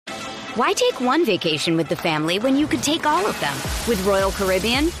Why take one vacation with the family when you could take all of them? With Royal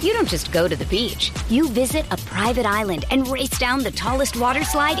Caribbean, you don't just go to the beach. You visit a private island and race down the tallest water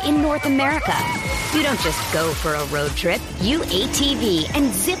slide in North America. You don't just go for a road trip. You ATV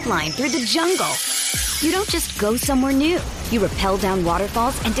and zip line through the jungle. You don't just go somewhere new. You rappel down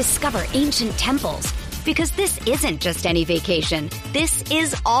waterfalls and discover ancient temples. Because this isn't just any vacation. This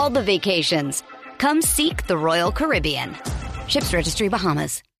is all the vacations. Come seek the Royal Caribbean. Ships Registry,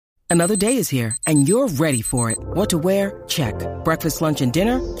 Bahamas. Another day is here, and you're ready for it. What to wear? Check. Breakfast, lunch, and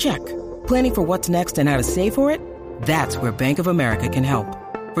dinner? Check. Planning for what's next and how to save for it? That's where Bank of America can help.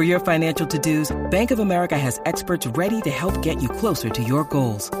 For your financial to-dos, Bank of America has experts ready to help get you closer to your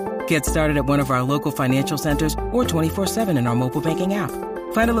goals. Get started at one of our local financial centers or 24/7 in our mobile banking app.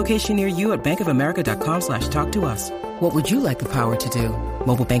 Find a location near you at bankofamerica.com/talktous. What would you like the power to do?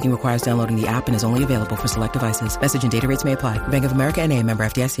 Mobile banking requires downloading the app and is only available for select devices. Message and data rates may apply. Bank of America N.A., member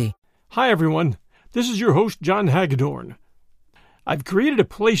FDIC. Hi, everyone. This is your host, John Hagedorn. I've created a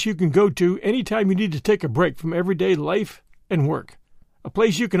place you can go to anytime you need to take a break from everyday life and work. A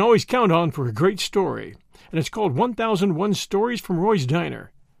place you can always count on for a great story. And it's called 1001 Stories from Roy's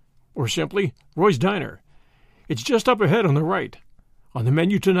Diner. Or simply, Roy's Diner. It's just up ahead on the right. On the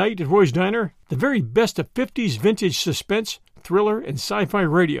menu tonight at Roy's Diner, the very best of 50s vintage suspense, thriller, and sci-fi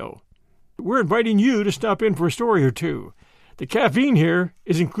radio. We're inviting you to stop in for a story or two. The caffeine here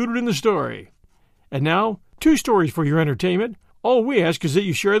is included in the story. And now, 2 stories for your entertainment. All we ask is that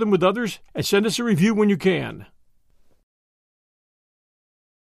you share them with others and send us a review when you can.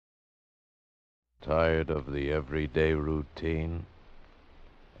 Tired of the everyday routine?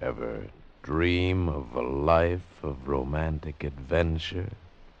 Ever dream of a life of romantic adventure?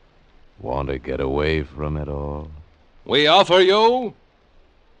 Want to get away from it all? We offer you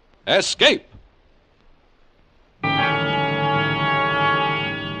Escape.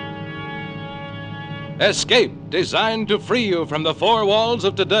 Escape, designed to free you from the 4 walls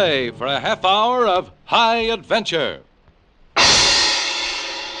of today for a half hour of high adventure.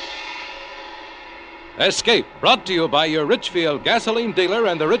 Escape, brought to you by your Richfield gasoline dealer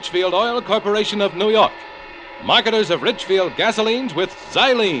and the Richfield Oil Corporation of New York. Marketers of Richfield gasolines with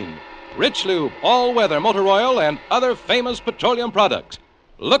Xylene, Rich Lube, all-weather motor oil, and other famous petroleum products.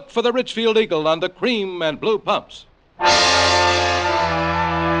 Look for the Richfield Eagle on the cream and blue pumps.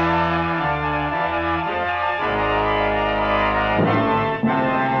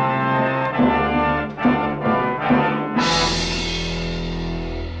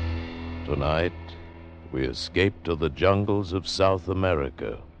 Tonight, we escape to the jungles of South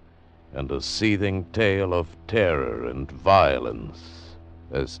America and a seething tale of terror and violence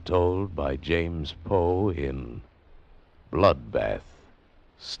as told by James Poe in Bloodbath,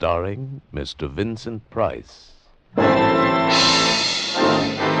 starring Mr. Vincent Price.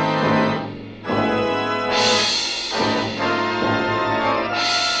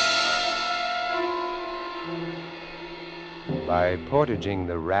 By portaging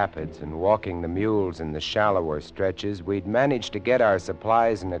the rapids and walking the mules in the shallower stretches, we'd managed to get our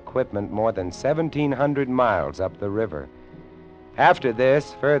supplies and equipment more than 1,700 miles up the river. After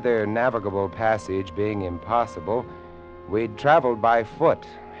this, further navigable passage being impossible, we'd traveled by foot,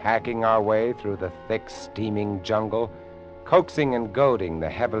 hacking our way through the thick, steaming jungle, coaxing and goading the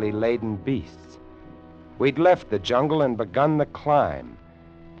heavily laden beasts. We'd left the jungle and begun the climb.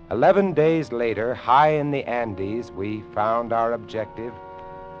 11 days later, high in the Andes, we found our objective,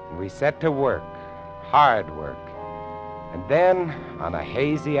 and we set to work, hard work. And then, on a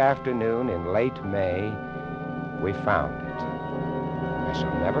hazy afternoon in late May, we found it. I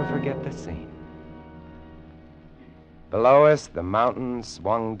shall never forget the scene. Below us, the mountains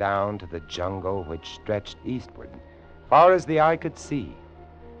swung down to the jungle which stretched eastward, far as the eye could see.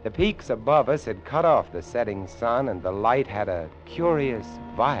 The peaks above us had cut off the setting sun, and the light had a curious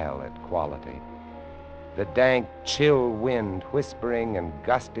violet quality. The dank, chill wind, whispering and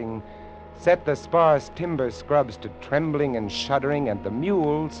gusting, set the sparse timber scrubs to trembling and shuddering, and the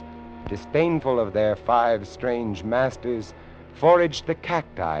mules, disdainful of their 5 strange masters, foraged the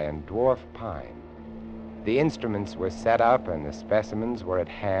cacti and dwarf pine. The instruments were set up and the specimens were at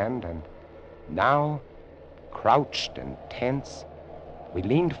hand, and now, crouched and tense, we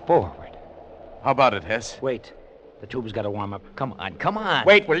leaned forward. How about it, Hess? Wait. The tube's got to warm up. Come on, come on.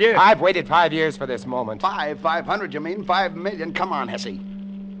 Wait, will you? I've waited 5 years for this moment. 500, you mean? 5 million? Come on, Hessie.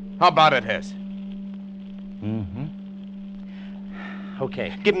 How about it, Hess? Mm-hmm.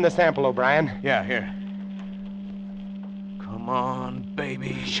 Okay. Give him the sample, O'Brien. Yeah, here. Come on,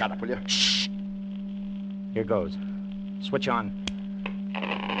 baby. Shut up, will you? Shh. Here goes. Switch on.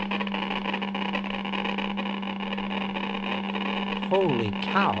 Holy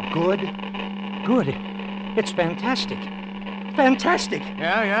cow. Good? Good. It's fantastic. Fantastic.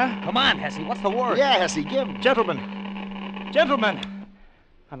 Yeah? Come on, Hesse. What's the word? Yeah, Hesse, give. Gentlemen.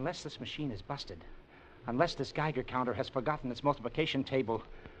 Unless this machine is busted, unless this Geiger counter has forgotten its multiplication table,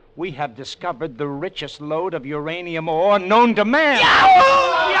 we have discovered the richest lode of uranium ore known to man.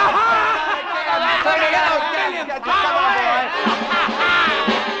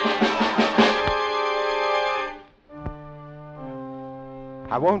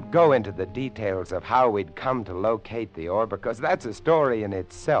 I won't go into the details of how we'd come to locate the ore because that's a story in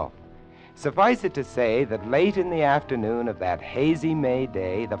itself. Suffice it to say that late in the afternoon of that hazy May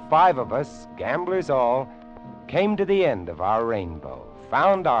day, the 5 of us, gamblers all, came to the end of our rainbow,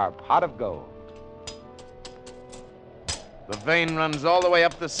 found our pot of gold. The vein runs all the way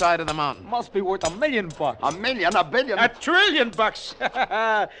up the side of the mountain. Must be worth $1 million. $1 million, $1 billion. $1 trillion.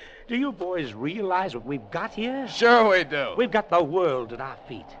 Do you boys realize what we've got here? Sure we do. We've got the world at our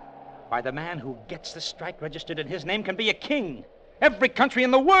feet. Why, the man who gets the strike registered in his name can be a king. Every country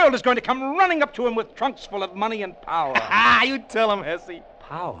in the world is going to come running up to him with trunks full of money and power. You tell him, Hesse.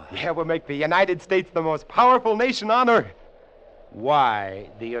 Power? Yeah, we'll make the United States the most powerful nation on earth. Why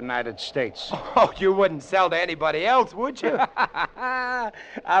the United States? Oh, you wouldn't sell to anybody else, would you?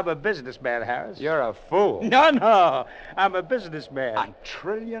 I'm a businessman, Harris. You're a fool. No. I'm a businessman. $1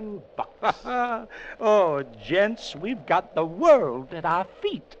 trillion. Oh, gents, we've got the world at our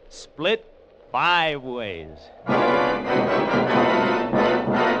feet. Split 5 ways.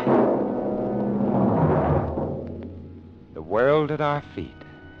 The world at our feet,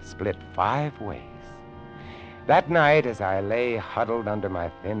 split 5 ways. That night, as I lay huddled under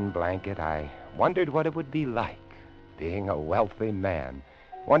my thin blanket, I wondered what it would be like, being a wealthy man.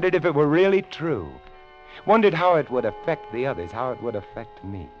 Wondered if it were really true. Wondered how it would affect the others, how it would affect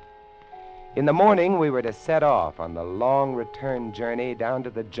me. In the morning, we were to set off on the long return journey down to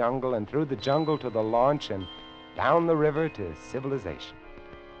the jungle and through the jungle to the launch and down the river to civilization.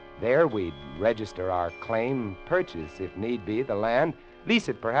 There we'd register our claim, purchase, if need be, the land, lease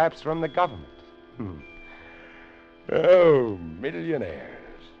it perhaps from the government. Oh,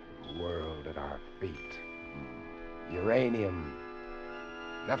 millionaires, world at our feet. Uranium,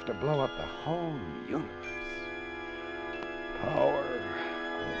 enough to blow up the whole universe. Power.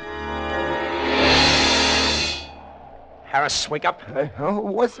 Harris, wake up.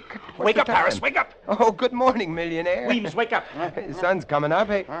 What's Wake the up, time? Harris, wake up. Oh, good morning, millionaire. Weems, wake up. The sun's coming up.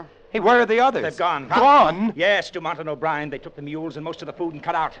 Hey, where are the others? They've gone. Gone? Yes, Dumont and O'Brien. They took the mules and most of the food and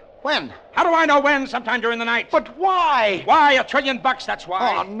cut out. When? How do I know when? Sometime during the night. But why? Why? $1 trillion, that's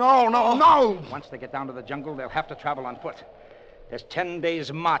why. Oh, no. Once they get down to the jungle, they'll have to travel on foot. There's 10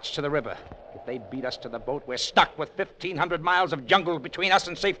 days' march to the river. If they beat us to the boat, we're stuck with 1,500 miles of jungle between us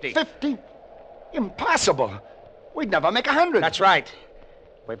and safety. 50? Impossible. We'd never make 100. That's right.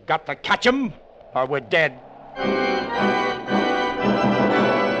 We've got to catch 'em, or we're dead.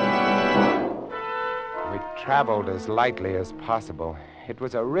 We traveled as lightly as possible. It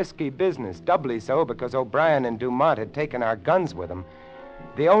was a risky business, doubly so because O'Brien and Dumont had taken our guns with them.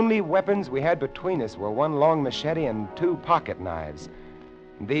 The only weapons we had between us were 1 long machete and 2 pocket knives.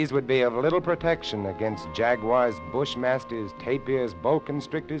 These would be of little protection against jaguars, bushmasters, tapirs, boa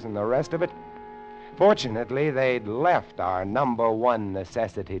constrictors, and the rest of it. Fortunately, they'd left our number 1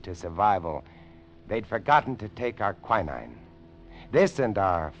 necessity to survival. They'd forgotten to take our quinine. This and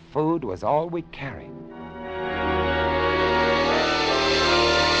our food was all we carried.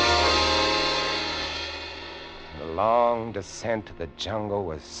 The long descent to the jungle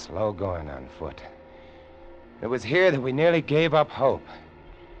was slow going on foot. It was here that we nearly gave up hope.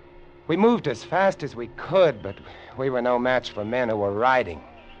 We moved as fast as we could, but we were no match for men who were riding.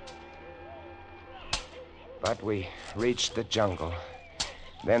 But we reached the jungle.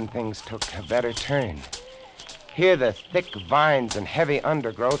 Then things took a better turn. Here the thick vines and heavy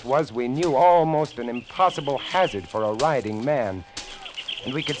undergrowth was, we knew, almost an impossible hazard for a riding man.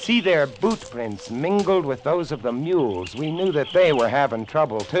 And we could see their boot prints mingled with those of the mules. We knew that they were having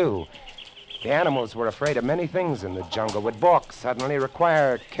trouble, too. The animals were afraid of many things in the jungle, would balk suddenly,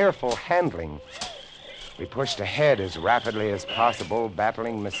 require careful handling. We pushed ahead as rapidly as possible,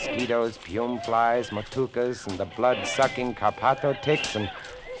 battling mosquitoes, pume flies, matukas, and the blood-sucking carpato ticks, and,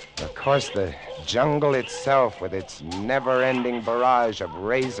 of course, the jungle itself with its never-ending barrage of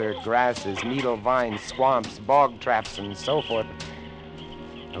razor grasses, needle vines, swamps, bog traps, and so forth.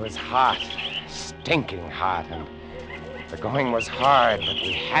 It was hot, stinking hot, and the going was hard, but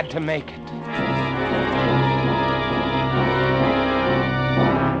we had to make it.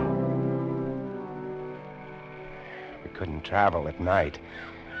 We couldn't travel at night.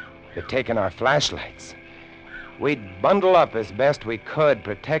 They'd taken our flashlights. We'd bundle up as best we could,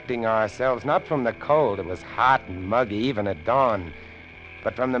 protecting ourselves not from the cold. It was hot and muggy even at dawn,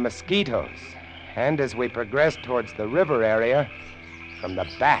 but from the mosquitoes. And as we progressed towards the river area, from the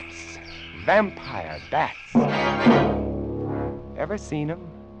bats. Vampire bats. Ever seen them?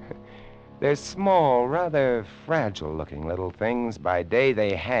 They're small, rather fragile-looking little things. By day,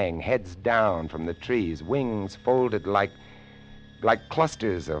 they hang, heads down from the trees, wings folded like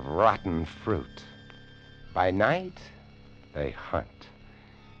clusters of rotten fruit. By night, they hunt.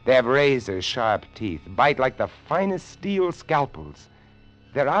 They have razor-sharp teeth, bite like the finest steel scalpels.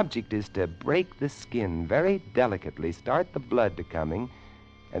 Their object is to break the skin very delicately, start the blood to coming,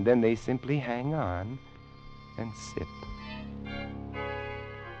 and then they simply hang on and sip.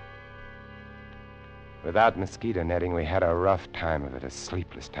 Without mosquito netting, we had a rough time of it, a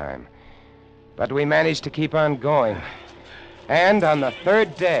sleepless time. But we managed to keep on going. And on the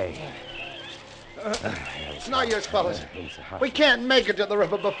third day... It's no use, fellas. We can't make it to the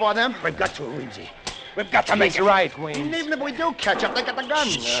river before them. We've got to, Weemsy. We've got to make it. He's right, Weems. And even if we do catch up, they got the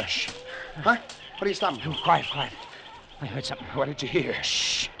guns. Shh. Huh? What are you stopping? Quiet. I heard something. What did you hear?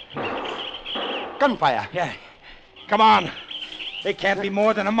 Shh. Gunfire. Yeah. Come on. They can't be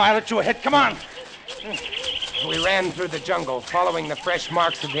more than a mile or two ahead. Come on. We ran through the jungle, following the fresh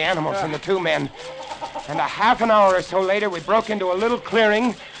marks of the animals and the two men. And a half an hour or so later, we broke into a little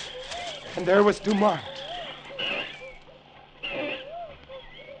clearing, and there was Dumont.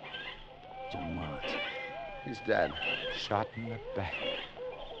 Dumont. He's dead. Shot in the back.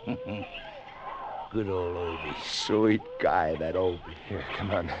 Good old Obie. Sweet guy, that Obie. Here,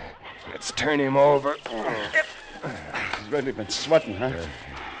 come on. Let's turn him over. He's really been sweating, huh?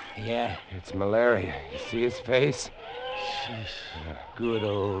 Yeah. It's malaria. You see his face? Good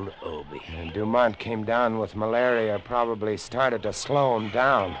old Obie. And Dumont came down with malaria, probably started to slow him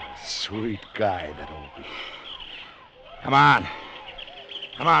down. Sweet guy, that Obie. Come on.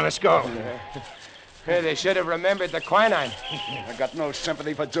 Let's go. Hey, they should have remembered the quinine. I got no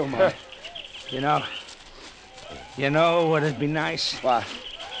sympathy for Dumont. You know what'd be nice? What?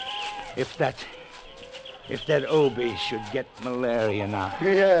 If that Obie should get malaria now.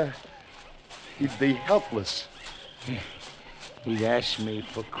 Yeah. He'd be helpless. He'd ask me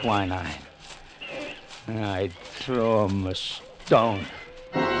for quinine. And I'd throw him a stone.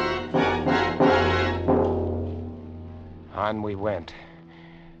 On we went.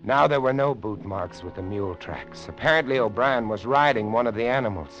 Now there were no boot marks with the mule tracks. Apparently O'Brien was riding one of the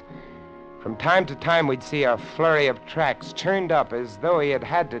animals. From time to time we'd see a flurry of tracks churned up as though he had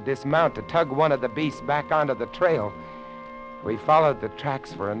had to dismount to tug one of the beasts back onto the trail. We followed the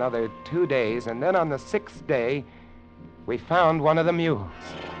tracks for another 2 days, and then on the 6th day, we found one of the mules.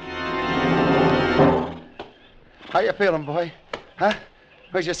 How you feeling, boy? Huh?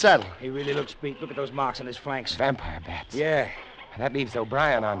 Where's your saddle? He really looks beat. Look at those marks on his flanks. Vampire bats. Yeah. That leaves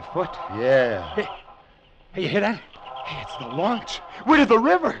O'Brien on foot. Yeah. Hey, you hear that? Hey, it's the launch. We're to the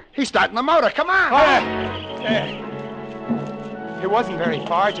river. He's starting the motor. Come on. It wasn't very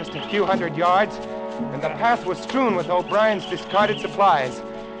far, just a few hundred yards, and the path was strewn with O'Brien's discarded supplies.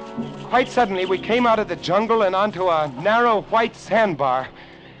 Quite suddenly, we came out of the jungle and onto a narrow white sandbar.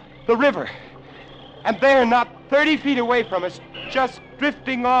 The river. And there, not 30 feet away from us, just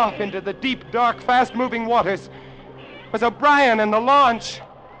drifting off into the deep, dark, fast-moving waters, was O'Brien and the launch.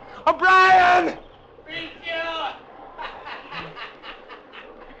 O'Brien! Beat you!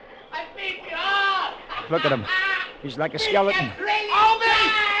 I beat you up! Look at him. He's like a skeleton.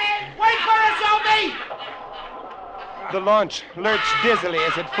 Obie! Wait for us, Obie! The launch lurched dizzily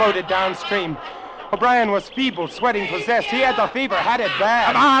as it floated downstream. O'Brien was feeble, sweating, possessed. He had the fever, had it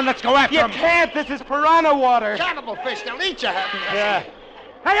bad. Come on, let's go after him. You can't. This is piranha water. Cannibal fish. They'll eat you. Yeah.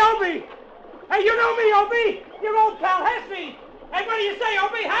 Hey, Obie! Hey, you know me, Obie! Your old pal Hesse! Hey, what do you say,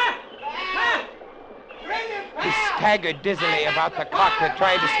 Obie, huh? Huh? He staggered dizzily about the cockpit,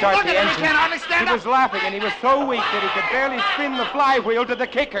 trying to start Look the at him, engine. he can't hardly stand He was laughing, and he was so weak that he could barely spin the flywheel to the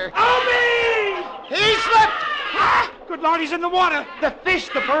kicker. Obie! He slipped. Good Lord, he's in the water. The fish,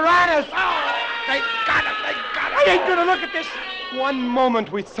 the piranhas. They got him. They got him. I ain't gonna look at this. One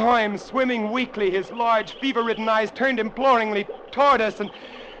moment we saw him swimming weakly, his large, fever-ridden eyes turned imploringly toward us, and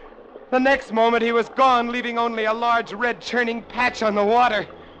the next moment he was gone, leaving only a large red churning patch on the water.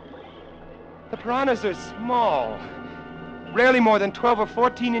 The piranhas are small, rarely more than 12 or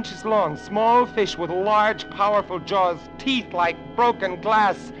 14 inches long, small fish with large, powerful jaws, teeth like broken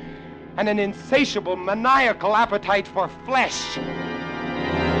glass, and an insatiable, maniacal appetite for flesh.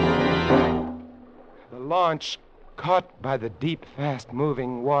 The launch, caught by the deep,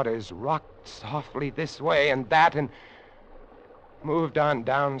 fast-moving waters, rocked softly this way and that and moved on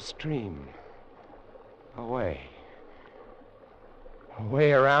downstream, away.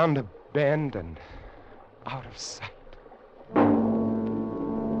 Way around a bend and out of sight.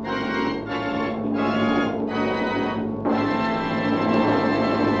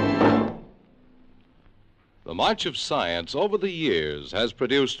 The march of science over the years has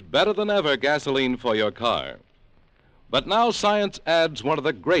produced better than ever gasoline for your car. But now science adds one of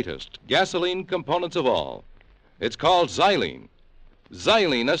the greatest gasoline components of all. It's called xylene.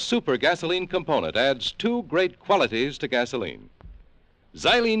 Xylene, a super gasoline component, adds two great qualities to gasoline.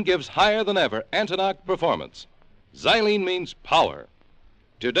 Xylene gives higher than ever anti-knock performance. Xylene means power.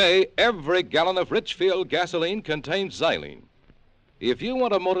 Today, every gallon of Richfield gasoline contains xylene. If you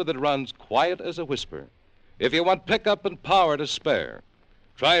want a motor that runs quiet as a whisper, if you want pickup and power to spare,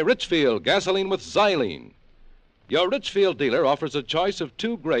 try Richfield gasoline with xylene. Your Richfield dealer offers a choice of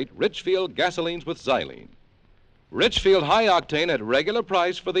two great Richfield gasolines with xylene. Richfield High Octane at regular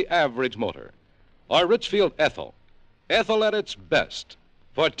price for the average motor, or Richfield Ethyl. Ethyl at its best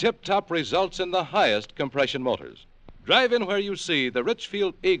for tip-top results in the highest compression motors. Drive in where you see the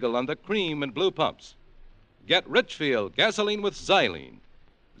Richfield Eagle and the cream and blue pumps. Get Richfield gasoline with xylene.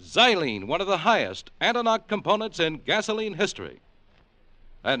 Xylene, one of the highest anti-knock components in gasoline history.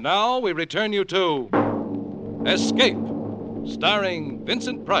 And now we return you to Escape, starring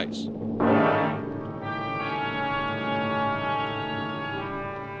Vincent Price.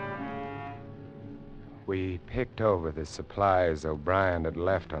 We picked over the supplies O'Brien had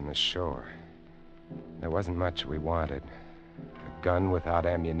left on the shore. There wasn't much we wanted. A gun without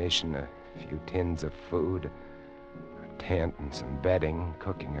ammunition, a few tins of food, a tent and some bedding,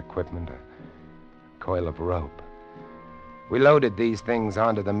 cooking equipment, a coil of rope. We loaded these things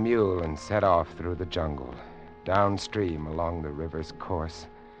onto the mule and set off through the jungle, downstream along the river's course.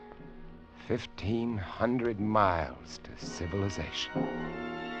 1,500 miles to civilization.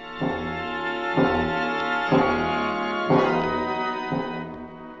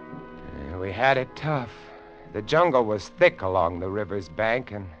 We had it tough. The jungle was thick along the river's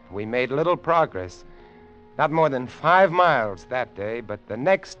bank, and we made little progress. Not more than 5 miles that day, but the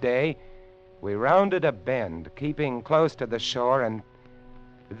next day, we rounded a bend, keeping close to the shore, and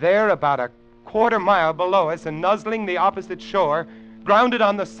there, about a quarter mile below us and nuzzling the opposite shore, grounded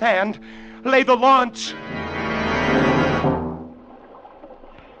on the sand, lay the launch.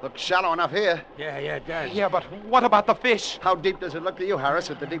 Looks shallow enough here. Yeah, it does. Yeah, but what about the fish? How deep does it look to you,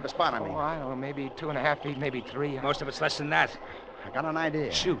 Harris, at the deepest spot, I mean? Oh, I don't know, maybe 2.5 feet, maybe 3. Most of it's less than that. I got an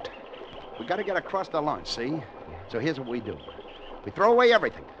idea. Shoot. We got to get across the launch, see? So here's what we do. We throw away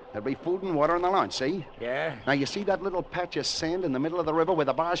everything. There'll be food and water on the launch, see? Yeah? Now, you see that little patch of sand in the middle of the river where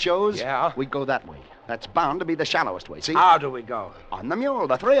the bar shows? Yeah. We go that way. That's bound to be the shallowest way, see? How do we go? On the mule,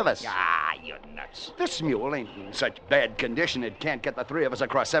 the three of us. Ah, you're nuts. This mule ain't in such bad condition it can't get the three of us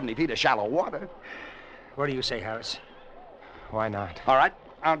across 70 feet of shallow water. What do you say, Harris? Why not? All right,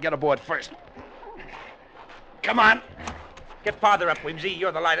 I'll get aboard first. Come on. Get farther up, Weemsy.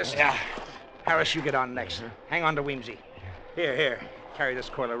 You're the lightest. Yeah. Harris, you get on next. Hang on to Weemsy. Here. Carry this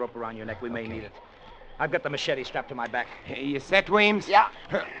coil of rope around your neck. We may need it. I've got the machete strapped to my back. You set, Weems? Yeah.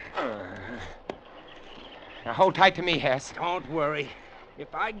 Now hold tight to me, Hess. Don't worry.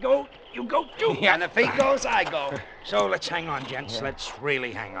 If I go, you go too. Yeah. And if he goes, I go. So let's hang on, gents. Yeah. Let's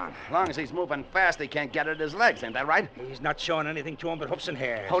really hang on. As long as he's moving fast, he can't get at his legs. Ain't that right? He's not showing anything to him but hoofs and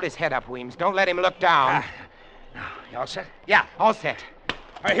hairs. Hold his head up, Weems. Don't let him look down. Now, you all set? Yeah, all set. All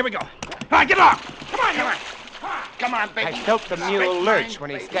right, here we go. Come on, get along. Come on. Come on, baby. I felt the mule lurch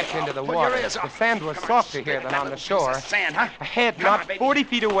when he stepped into the water. The sand was softer here than on the shore. Sand, huh? Ahead, not 40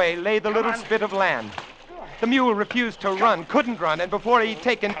 feet away, lay the little spit of land. The mule refused to run, couldn't run, and before he'd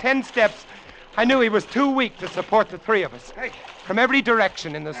taken 10 steps, I knew he was too weak to support the three of us. From every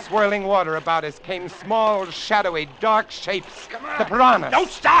direction in the swirling water about us came small, shadowy, dark shapes. The piranhas. Don't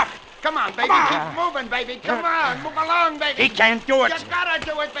stop! Come on, baby. Keep moving, baby. Come on. Move along, baby. He can't do it. You gotta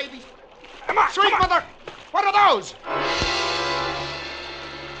do it, baby. Come on. Sweet mother. What are those?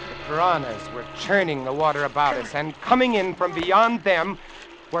 The piranhas were churning the water about us, and coming in from beyond them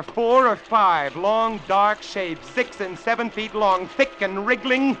were 4 or 5 long, dark shapes, 6 and 7 feet long, thick and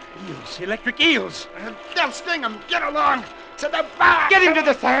wriggling. Eels, electric eels. They'll sting him. Get along. To the bar. Get him to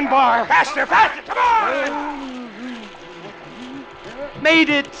the sandbar. Faster. Come on. Made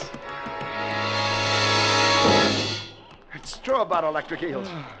it. It's true about electric eels.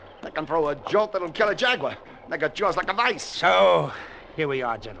 They can throw a jolt that'll kill a jaguar. They got jaws like a vice. So, here we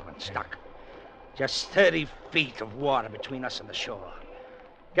are, gentlemen, stuck. Just 30 feet of water between us and the shore.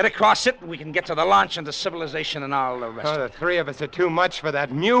 Get across it, and we can get to the launch and to civilization and all the rest Oh, of the it. 3 of us are too much for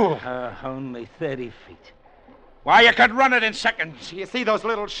that mule. Only 30 feet. Why, you could run it in seconds. You see those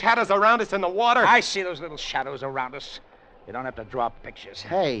little shadows around us in the water? I see those little shadows around us. You don't have to draw pictures.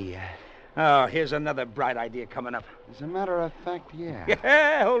 Hey, Oh, here's another bright idea coming up. as a matter of fact, yeah.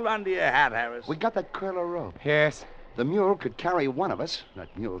 Yeah, hold on to your hat, Harris. We got that coil of rope. Yes, The mule could carry one of us. That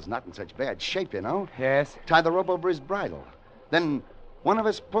mule's not in such bad shape, you know. yes. Tie the rope over his bridle. Then one of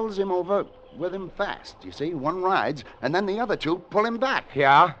us pulls him over with him fast, you see. One rides, and then the other two pull him back.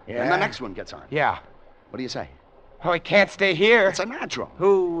 Yeah? And the next one gets on. Yeah. What do you say? Oh, he can't stay here. It's a natural.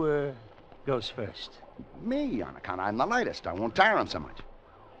 Who goes first? Me, on account I'm the lightest. I won't tire him so much.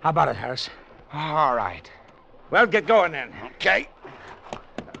 How about it, Harris? All right. Well, get going then. Okay.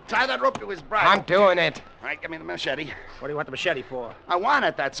 Tie that rope to his bridle. I'm doing it. All right, give me the machete. What do you want the machete for? I want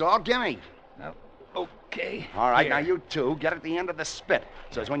it, that's all. Give me. Okay. All right, Here. now you two get at the end of the spit.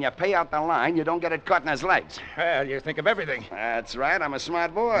 So as when you pay out the line, you don't get it caught in his legs. Well, you think of everything. That's right. I'm a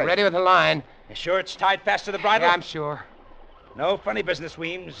smart boy. Ready with the line. You sure it's tied fast to the bridle? Yeah, I'm sure. No funny business,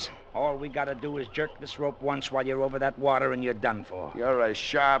 Weems. All we gotta do is jerk this rope once while you're over that water and you're done for. You're a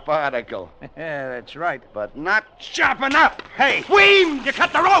sharp article, Yeah, that's right. but not sharp enough. Hey! Weems! You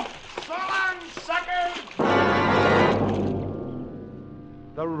cut the rope! So long, suckers!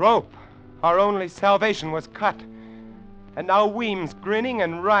 The rope. Our only salvation was cut. And now Weems, grinning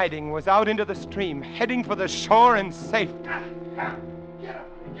and riding, was out into the stream, heading for the shore and safety.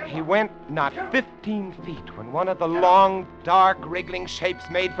 He went not 15 feet when one of the long, dark, wriggling shapes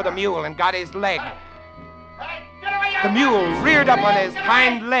made for the mule and got his leg. The mule reared up on his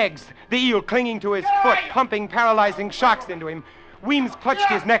hind legs, the eel clinging to his foot, pumping paralyzing shocks into him. Weems clutched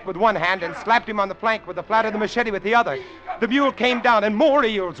his neck with one hand and slapped him on the flank with the flat of the machete with the other. The mule came down, and more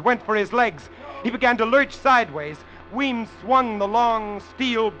eels went for his legs. He began to lurch sideways. Weems swung the long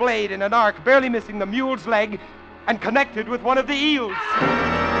steel blade in an arc, barely missing the mule's leg, and connected with one of the eels.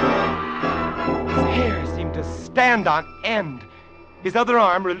 His hair seemed to stand on end. His other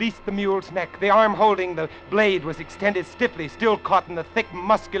arm released the mule's neck. The arm holding the blade was extended stiffly, still caught in the thick,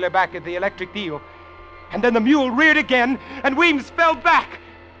 muscular back of the electric eel. And then the mule reared again, and Weems fell back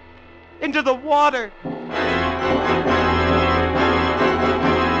into the water.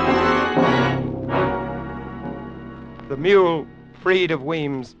 The mule, freed of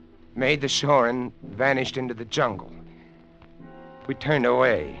Weems, made the shore and vanished into the jungle. We turned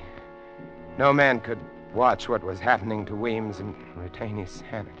away. No man could watch what was happening to Weems and retain his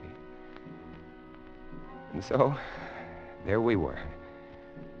sanity. And so, there we were,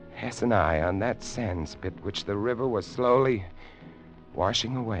 Hess and I, on that sand spit which the river was slowly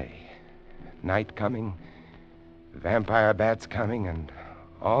washing away. Night coming, vampire bats coming, and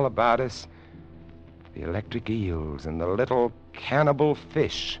all about us, the electric eels and the little cannibal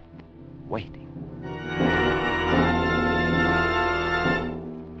fish waiting.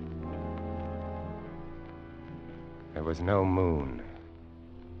 There was no moon.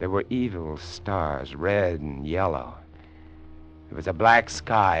 There were evil stars, red and yellow. There was a black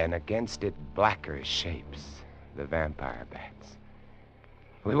sky, and against it blacker shapes, the vampire bats.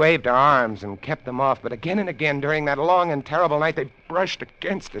 We waved our arms and kept them off, but again and again during that long and terrible night, they brushed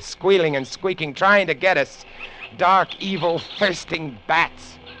against us, squealing and squeaking, trying to get us. Dark, evil, thirsting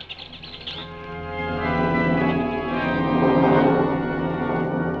bats.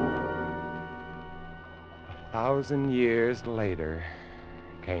 A 1,000 years later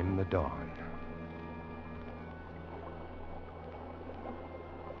came the dawn.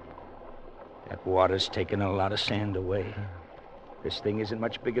 That water's taken a lot of sand away. This thing isn't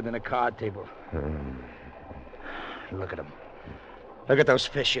much bigger than a card table. Look at them. Look at those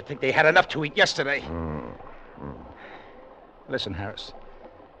fish. You'd think they had enough to eat yesterday. Listen, Harris.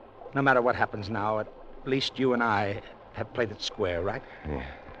 No matter what happens now, at least you and I have played it square, right? Yeah,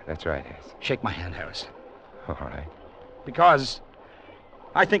 that's right, Hess. Shake my hand, Harris. All right. Because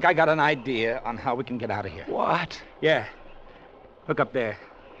I think I got an idea on how we can get out of here. What? Yeah. Look up there.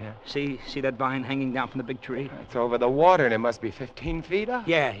 Yeah? See that vine hanging down from the big tree? It's over the water, and it must be 15 feet up.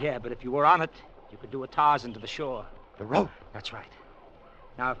 Yeah, but if you were on it, you could do a Tarzan to the shore. The rope. That's right.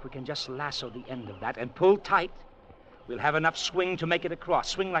 Now, if we can just lasso the end of that and pull tight, we'll have enough swing to make it across.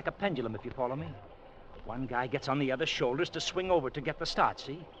 Swing like a pendulum, if you follow me. One guy gets on the other shoulders to swing over to get the start,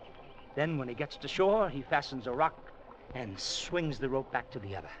 see? Then when he gets to shore, he fastens a rock and swings the rope back to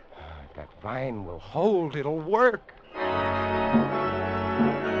the other. If that vine will hold, it'll work.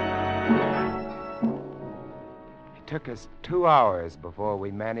 It took us 2 hours before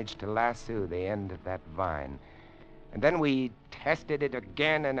we managed to lasso the end of that vine. And then we tested it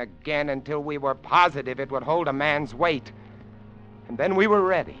again and again until we were positive it would hold a man's weight. And then we were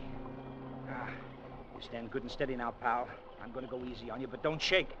ready. You stand good and steady now, pal. I'm going to go easy on you, but don't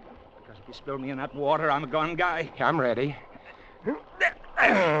shake. Because if you spill me in that water, I'm a gone guy. I'm ready.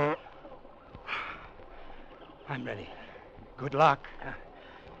 I'm ready. Good luck.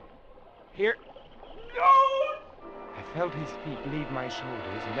 Here. I felt his feet leave my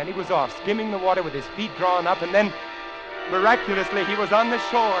shoulders, and then he was off, skimming the water with his feet drawn up, and then, miraculously, he was on the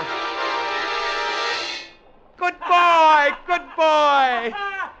shore. Good boy! Good boy!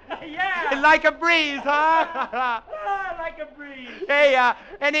 Yeah! Like a breeze, huh? Like a breeze. Hey,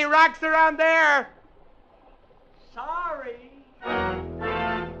 any rocks around there? Sorry.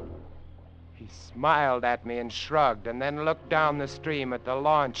 He smiled at me and shrugged, and then looked down the stream at the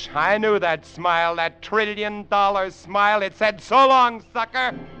launch. I knew that smile, that $1 trillion smile. It said, "So long,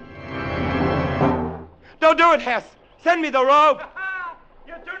 sucker." Don't do it, Hess. Send me the rope.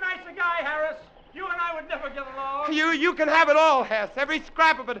 You're too nice a guy, Harris. You and I would never get along. You can have it all, Hess. Every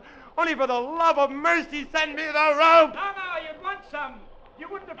scrap of it. Only for the love of mercy, send me the rope. No, you'd want some. You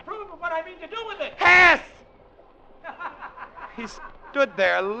wouldn't approve of what I mean to do with it. Hess! He stood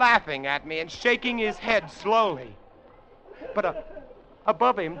there laughing at me and shaking his head slowly. But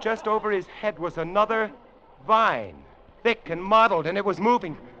above him, just over his head, was another vine, thick and mottled, and it was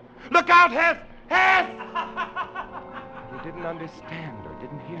moving. Look out, Hess! Hess! He didn't understand or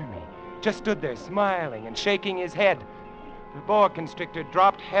didn't hear me. Just stood there smiling and shaking his head. The boa constrictor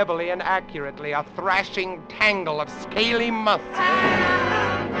dropped heavily and accurately, a thrashing tangle of scaly muscles.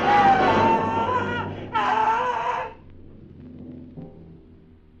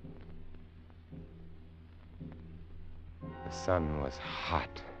 The sun was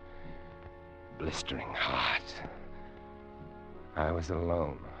hot, blistering hot. I was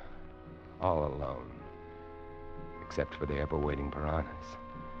alone, all alone, except for the ever-waiting piranhas.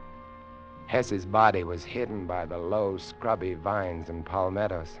 Hess's body was hidden by the low, scrubby vines and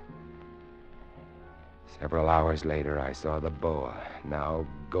palmettos. Several hours later, I saw the boa, now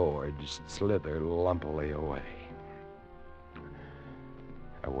gorged, slither lumpily away.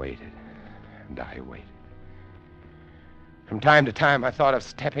 I waited, and I waited. From time to time, I thought of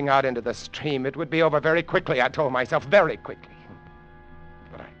stepping out into the stream. It would be over very quickly, I told myself, very quickly.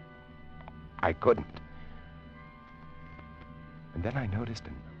 But I couldn't. And then I noticed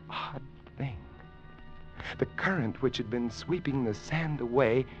an odd thing. The current which had been sweeping the sand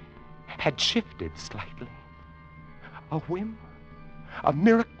away had shifted slightly. A whim, a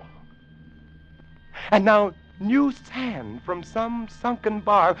miracle. And now new sand from some sunken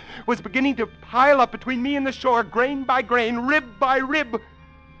bar was beginning to pile up between me and the shore, grain by grain, rib by rib.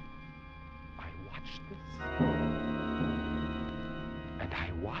 I watched this. And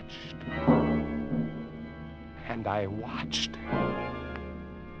I watched. And I watched.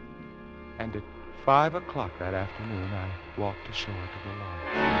 And at 5 o'clock that afternoon, I walked ashore to the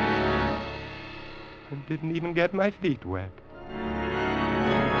lawn. And didn't even get my feet wet.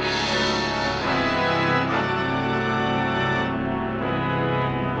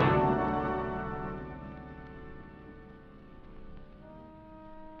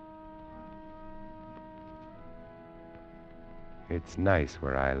 It's nice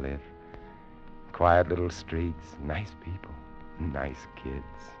where I live. Quiet little streets, nice people, nice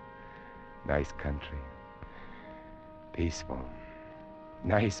kids, nice country. Peaceful,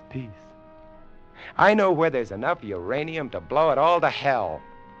 nice peace. I know where there's enough uranium to blow it all to hell.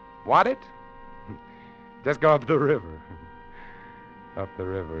 Want it? Just go up the river. Up the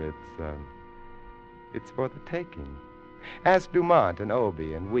river, it's for the taking. Ask Dumont and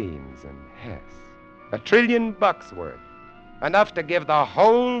Obie and Weems and Hess. $1 trillion worth. Enough to give the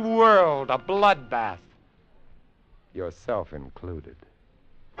whole world a bloodbath. Yourself included.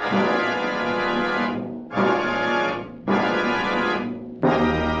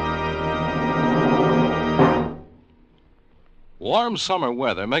 Warm summer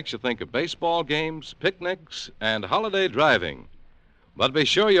weather makes you think of baseball games, picnics, and holiday driving. But be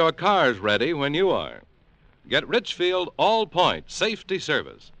sure your car's ready when you are. Get Richfield All-Point Safety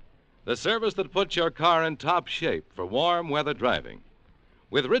Service, the service that puts your car in top shape for warm weather driving.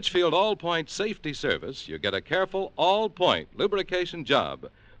 With Richfield All-Point Safety Service, you get a careful all-point lubrication job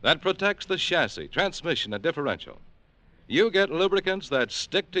that protects the chassis, transmission, and differential. You get lubricants that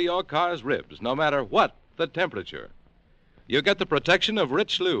stick to your car's ribs no matter what the temperature. You get the protection of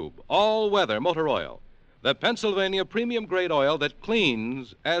Rich Lube, all-weather motor oil, the Pennsylvania premium-grade oil that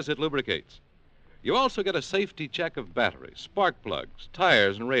cleans as it lubricates. You also get a safety check of batteries, spark plugs,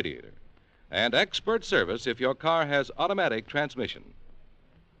 tires, and radiator, and expert service if your car has automatic transmission.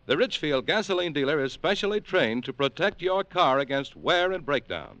 The Richfield gasoline dealer is specially trained to protect your car against wear and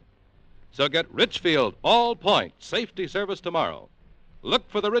breakdown. So get Richfield All-Point Safety Service tomorrow. Look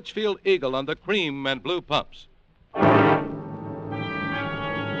for the Richfield Eagle on the cream and blue pumps.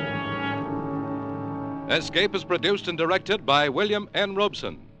 Escape is produced and directed by William N.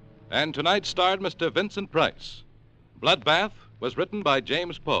 Robeson, and tonight starred Mr. Vincent Price. Bloodbath was written by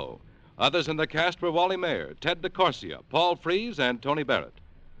James Poe. Others in the cast were Wally Mayer, Ted DeCorsia, Paul Frees, and Tony Barrett.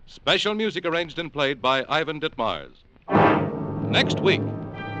 Special music arranged and played by Ivan Ditmars. Next week.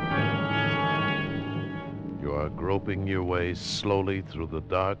 You are groping your way slowly through the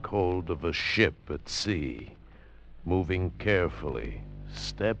dark hold of a ship at sea, moving carefully,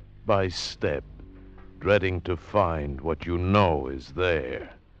 step by step, dreading to find what you know is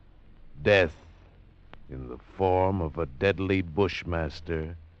there. Death in the form of a deadly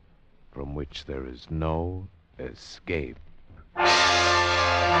Bushmaster from which there is no escape.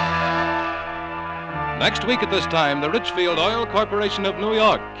 Next week at this time, the Richfield Oil Corporation of New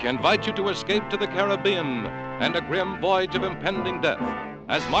York invites you to escape to the Caribbean and a grim voyage of impending death,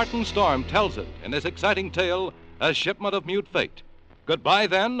 as Martin Storm tells it in his exciting tale, A Shipment of Mute Fate. Goodbye,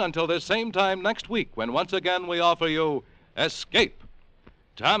 then, until this same time next week, when once again we offer you Escape.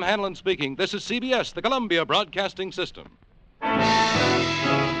 Tom Hanlon speaking. This is CBS, the Columbia Broadcasting System.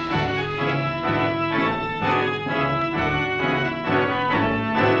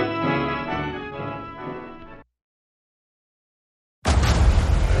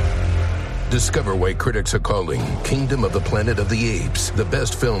 Discover why critics are calling Kingdom of the Planet of the Apes the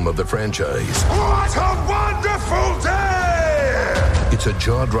best film of the franchise. What a wonderful day! It's a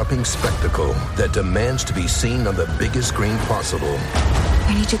jaw-dropping spectacle that demands to be seen on the biggest screen possible.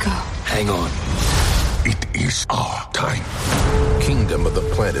 I need to go. Hang on. It is our time. Kingdom of the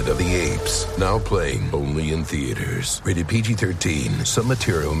Planet of the Apes. Now playing only in theaters. Rated PG-13. Some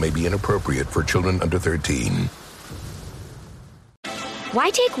material may be inappropriate for children under 13. Why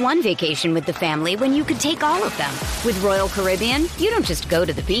take one vacation with the family when you could take all of them? With Royal Caribbean, you don't just go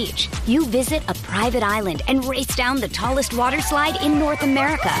to the beach. You visit a private island and race down the tallest water slide in North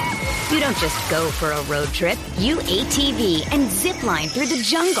America. You don't just go for a road trip. You ATV and zip line through the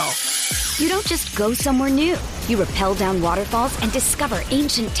jungle. You don't just go somewhere new. You rappel down waterfalls and discover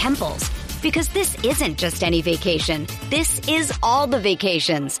ancient temples. Because this isn't just any vacation. This is all the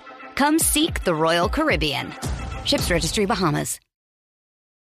vacations. Come seek the Royal Caribbean. Ships Registry, Bahamas.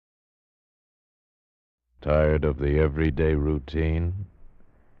 Tired of the everyday routine?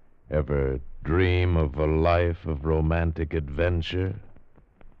 Ever dream of a life of romantic adventure?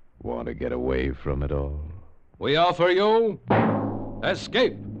 Want to get away from it all? We offer you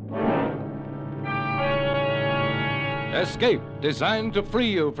Escape. Escape, designed to free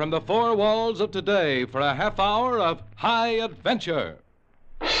you from the four walls of today for a half hour of high adventure.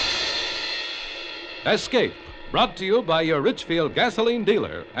 Escape, brought to you by your Richfield gasoline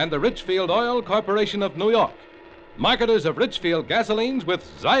dealer and the Richfield Oil Corporation of New York. Marketers of Richfield gasolines with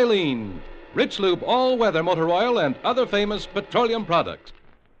Xylene, Rich Lube all-weather motor oil, and other famous petroleum products.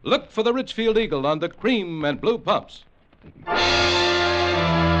 Look for the Richfield Eagle on the cream and blue pumps.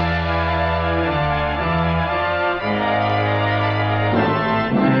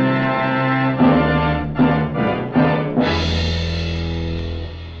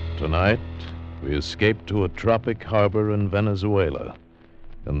 Tonight, we escape to a tropic harbor in Venezuela,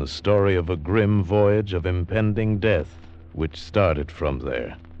 and the story of a grim voyage of impending death, which started from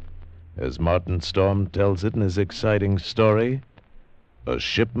there. As Martin Storm tells it in his exciting story, A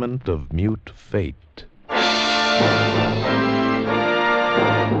Shipment of Mute Fate.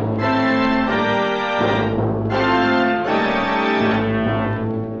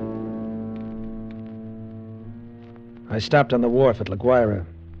 I stopped on the wharf at La Guaira,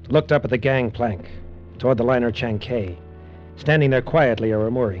 looked up at the gangplank, toward the liner Chankay. Standing there quietly are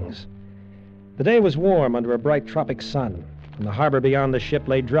our moorings. The day was warm under a bright tropic sun, and the harbor beyond the ship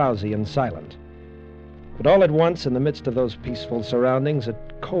lay drowsy and silent. But all at once, in the midst of those peaceful surroundings, a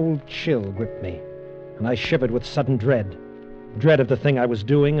cold chill gripped me, and I shivered with sudden dread of the thing I was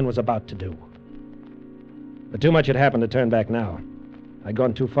doing and was about to do. But too much had happened to turn back now. I'd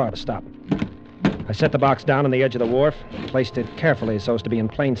gone too far to stop. I set the box down on the edge of the wharf, placed it carefully so as to be in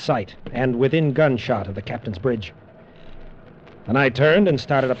plain sight and within gunshot of the captain's bridge. Then I turned and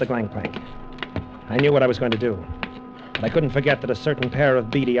started up the gangplank. I knew what I was going to do, but I couldn't forget that a certain pair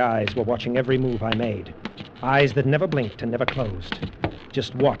of beady eyes were watching every move I made. Eyes that never blinked and never closed,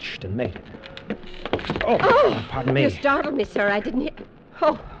 just watched and made it. Oh, pardon me. You startled me, sir. I didn't hear...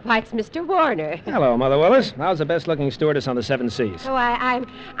 Oh, why, it's Mr. Warner. Hello, Mother Willis. How's the best-looking stewardess on the Seven Seas? Oh,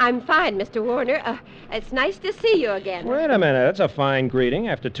 I'm fine, Mr. Warner. It's nice to see you again. Wait a minute. That's a fine greeting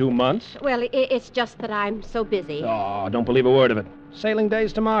after 2 months. Well, it's just that I'm so busy. Oh, don't believe a word of it. Sailing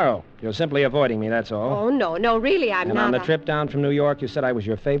day's tomorrow. You're simply avoiding me, that's all. Oh, no, really, I'm and not. And on the trip down from New York, you said I was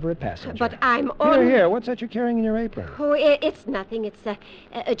your favorite passenger. But I'm on... Here, what's that you're carrying in your apron? Oh, it's nothing. It's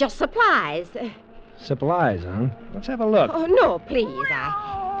just supplies. Supplies, huh? Let's have a look. Oh, no, please,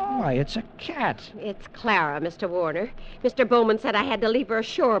 Why, it's a cat. It's Clara, Mr. Warner. Mr. Bowman said I had to leave her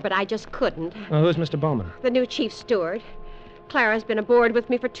ashore, but I just couldn't. Well, who's Mr. Bowman? The new chief steward. Clara's been aboard with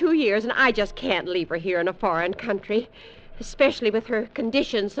me for 2 years, and I just can't leave her here in a foreign country, especially with her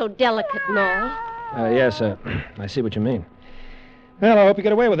condition so delicate and all. Yes, I see what you mean. Well, I hope you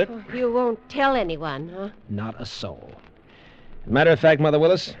get away with it. Oh, you won't tell anyone, huh? Not a soul. As a matter of fact, Mother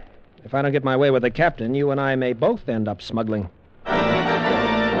Willis, if I don't get my way with the captain, you and I may both end up smuggling.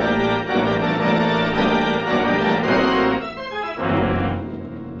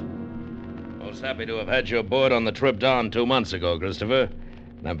 Most happy to have had you aboard on the trip down 2 months ago, Christopher.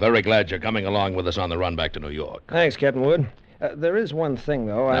 And I'm very glad you're coming along with us on the run back to New York. Thanks, Captain Wood. There is one thing,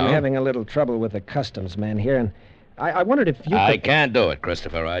 though. I'm having a little trouble with the customs man here, and I wondered if you I can't do it,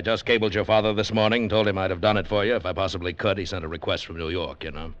 Christopher. I just cabled your father this morning, told him I'd have done it for you if I possibly could. He sent a request from New York,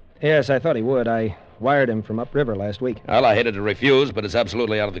 you know. Yes, I thought he would. I wired him from upriver last week. Well, I hated to refuse, but it's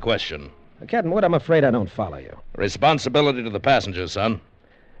absolutely out of the question. Captain Wood, I'm afraid I don't follow you. Responsibility to the passengers, son.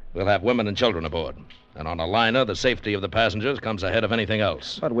 We'll have women and children aboard. And on a liner, the safety of the passengers comes ahead of anything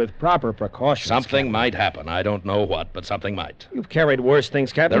else. But with proper precautions. Something might happen. I don't know what, but something might. You've carried worse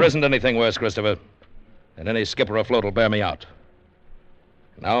things, Captain. There isn't anything worse, Christopher. And any skipper afloat will bear me out.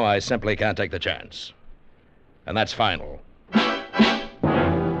 No, I simply can't take the chance. And that's final.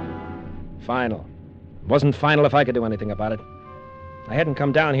 Final. It wasn't final if I could do anything about it. I hadn't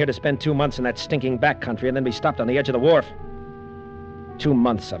come down here to spend 2 months in that stinking backcountry and then be stopped on the edge of the wharf. 2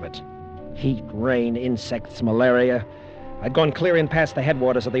 months of it. Heat, rain, insects, malaria. I'd gone clear in past the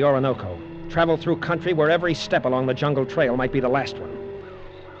headwaters of the Orinoco. Traveled through country where every step along the jungle trail might be the last one.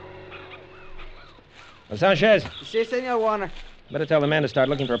 Sanchez. Si, Senor Warner. Better tell the men to start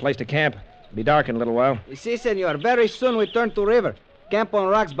looking for a place to camp. It'll be dark in a little while. Si, Senor. Very soon we turn to river. Camp on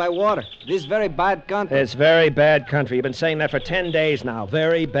rocks by water. This very bad country. It's very bad country. You've been saying that for 10 days now.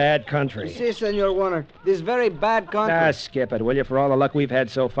 Very bad country. Si, Senor Warner. This very bad country. Skip it, will you? For all the luck we've had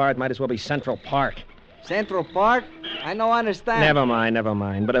so far, it might as well be Central Park. Central Park? I don't understand. Never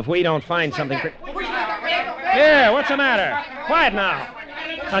mind. But if we don't find something... Here, what's the matter? Quiet now.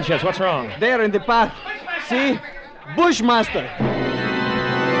 Sanchez, what's wrong? There in the path. See? Bushmaster.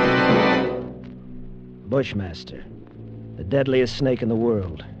 Bushmaster. The deadliest snake in the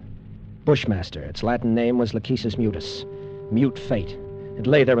world. Bushmaster. Its Latin name was Lachesis mutus. Mute fate. It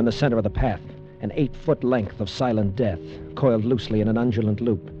lay there in the center of the path, an 8-foot length of silent death, coiled loosely in an undulant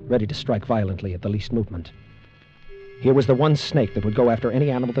loop, ready to strike violently at the least movement. Here was the one snake that would go after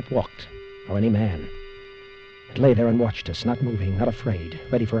any animal that walked, or any man. It lay there and watched us, not moving, not afraid,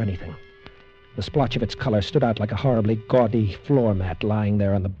 ready for anything. The splotch of its color stood out like a horribly gaudy floor mat lying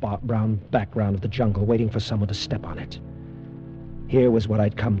there on the brown background of the jungle, waiting for someone to step on it. Here was what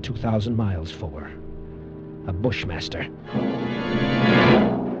I'd come 2,000 miles for. A Bushmaster.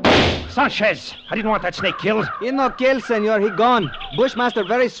 Sanchez! I didn't want that snake killed. He no kill, senor. He gone. Bushmaster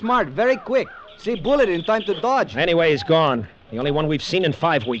very smart, very quick. See bullet in time to dodge. Anyway, he's gone. The only one we've seen in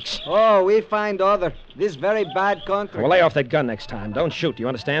 5 weeks. Oh, we find other. This very bad country. Well, lay off that gun next time. Don't shoot, you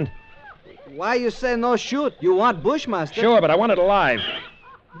understand? Why you say no shoot? You want Bushmaster? Sure, but I want it alive.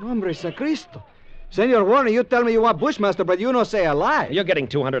 Nombre sacristo. Senor Warner, you tell me you want Bushmaster, but you no say alive. You're getting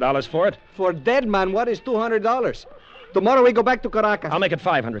 $200 for it. For dead man, what is $200? Tomorrow we go back to Caracas. I'll make it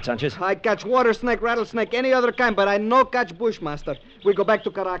 500, Sanchez. I catch water snake, rattlesnake, any other kind, but I no catch Bushmaster. We go back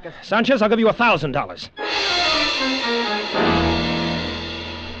to Caracas. Sanchez, I'll give you $1,000.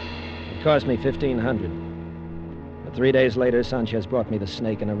 It cost me $1,500. But 3 days later, Sanchez brought me the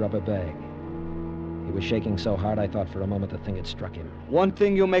snake in a rubber bag. He was shaking so hard I thought for a moment the thing had struck him. One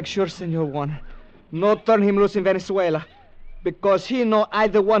thing you make sure, Senor Warner. No turn him loose in Venezuela. Because he know I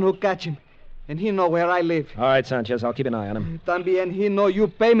the one who catch him. And he know where I live. All right, Sanchez, I'll keep an eye on him. Tambien he know you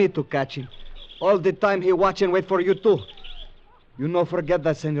pay me to catch him. All the time he watch and wait for you too. You no forget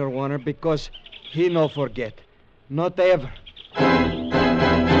that, Senor Warner, because he no forget. Not ever.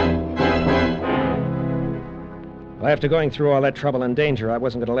 Well, after going through all that trouble and danger, I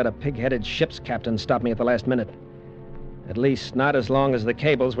wasn't going to let a pig-headed ship's captain stop me at the last minute. At least not as long as the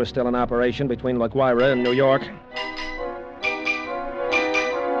cables were still in operation between La Guaira and New York.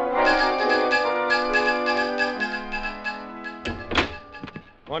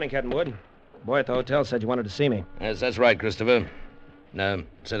 Morning, Captain Wood. Boy at the hotel said you wanted to see me. Yes, that's right, Christopher. Now,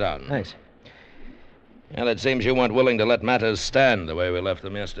 sit down. Thanks. Well, it seems you weren't willing to let matters stand the way we left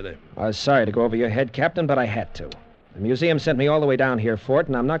them yesterday. I was sorry to go over your head, Captain, but I had to. The museum sent me all the way down here for it,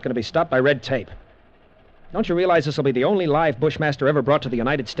 and I'm not going to be stopped by red tape. Don't you realize this will be the only live Bushmaster ever brought to the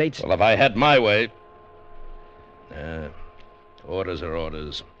United States? Well, if I had my way... orders are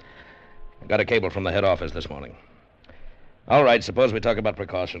orders. I got a cable from the head office this morning. All right, suppose we talk about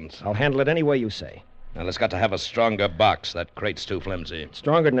precautions. I'll handle it any way you say. Now, it's got to have a stronger box. That crate's too flimsy.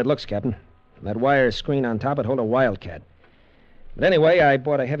 Stronger than it looks, Captain. That wire screen on top would hold a wildcat. But anyway, I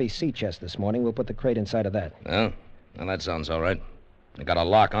bought a heavy sea chest this morning. We'll put the crate inside of that. Oh? Well, that sounds all right. It got a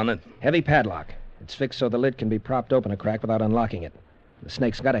lock on it? Heavy padlock. It's fixed so the lid can be propped open a crack without unlocking it. The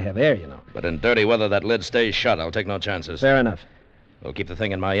snake's got to have air, you know. But in dirty weather, that lid stays shut. I'll take no chances. Fair enough. We'll keep the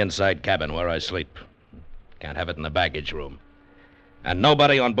thing in my inside cabin where I sleep. Can't have it in the baggage room. And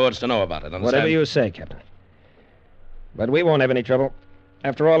nobody on board's to know about it, understand? Whatever you say, Captain. But we won't have any trouble.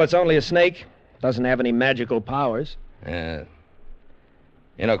 After all, it's only a snake. Doesn't have any magical powers. Yeah.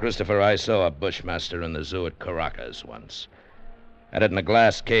 You know, Christopher, I saw a Bushmaster in the zoo at Caracas once. Had it in a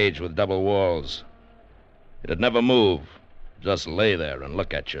glass cage with double walls. It'd never move. Just lay there and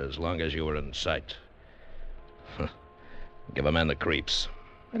look at you as long as you were in sight. Give a man the creeps.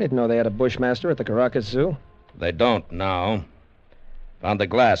 I didn't know they had a Bushmaster at the Caracas Zoo. They don't now. Found the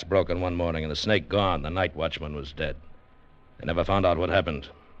glass broken one morning and the snake gone. The night watchman was dead. They never found out what happened.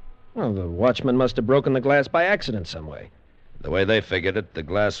 Well, the watchman must have broken the glass by accident some way. The way they figured it, the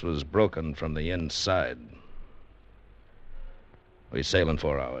glass was broken from the inside. We sail in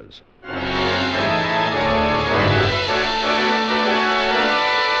 4 hours.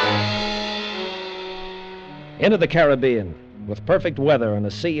 Into the Caribbean, with perfect weather and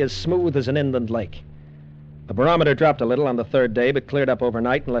a sea as smooth as an inland lake. The barometer dropped a little on the third day, but cleared up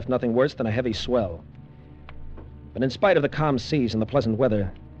overnight and left nothing worse than a heavy swell. But in spite of the calm seas and the pleasant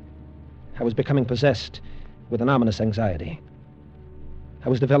weather, I was becoming possessed with an ominous anxiety. I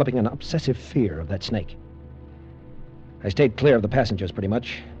was developing an obsessive fear of that snake. I stayed clear of the passengers pretty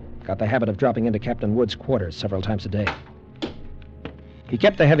much. Got the habit of dropping into Captain Wood's quarters several times a day. He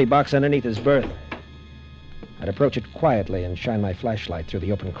kept the heavy box underneath his berth. I'd approach it quietly and shine my flashlight through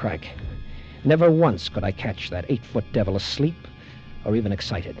the open crack. Never once could I catch that 8-foot devil asleep or even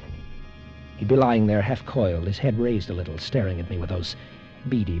excited. He'd be lying there half-coiled, his head raised a little, staring at me with those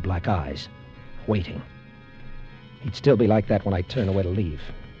beady black eyes, waiting. He'd still be like that when I turned away to leave.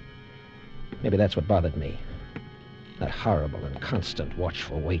 Maybe that's what bothered me. That horrible and constant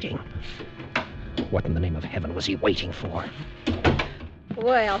watchful waiting. What in the name of heaven was he waiting for?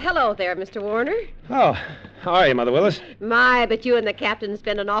 Well, hello there, Mr. Warner. Oh, how are you, Mother Willis? My, but you and the captain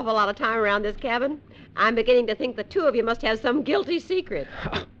spend an awful lot of time around this cabin. I'm beginning to think the two of you must have some guilty secret.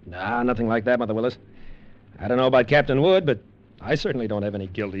 Nah, nothing like that, Mother Willis. I don't know about Captain Wood, but I certainly don't have any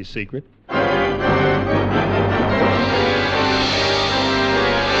guilty secret.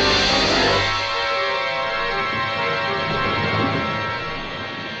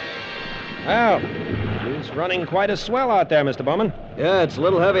 Well, he's running quite a swell out there, Mr. Bowman. Yeah, it's a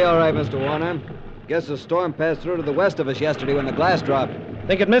little heavy, all right, Mr. Warner. Guess the storm passed through to the west of us yesterday when the glass dropped.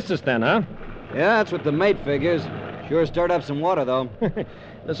 Think it missed us then, huh? Yeah, that's what the mate figures. Sure stirred up some water, though.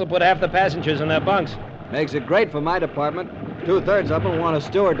 This'll put half the passengers in their bunks. Makes it great for my department. 2/3 of them want a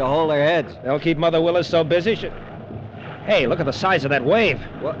steward to hold their heads. They'll keep Mother Willis so busy Hey, look at the size of that wave.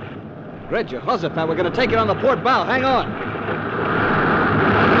 What? Great Jehoshaphat, we're going to take it on the port bow. Hang on.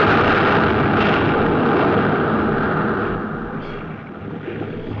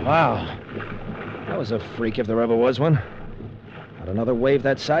 Wow. That was a freak if there ever was one. Not another wave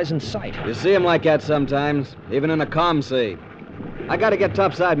that size in sight. You see them like that sometimes, even in a calm sea. I got to get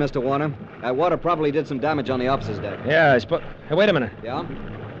topside, Mr. Warner. That water probably did some damage on the officer's deck. Yeah, I suppose... Hey, wait a minute. Yeah?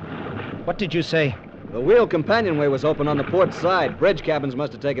 What did you say? The wheel companionway was open on the port side. Bridge cabins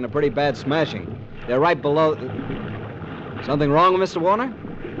must have taken a pretty bad smashing. They're right below... Something wrong with Mr. Warner?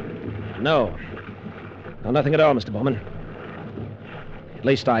 No. No, nothing at all, Mr. Bowman. At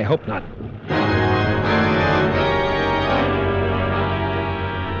least I hope not.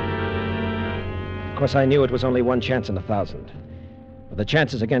 Of course, I knew it was only one chance in 1,000. But the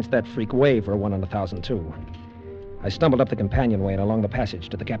chances against that freak wave were 1 in 1,000, too. I stumbled up the companionway and along the passage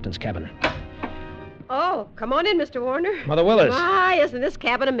to the captain's cabin. Oh, come on in, Mr. Warner. Mother Willis. Why, isn't this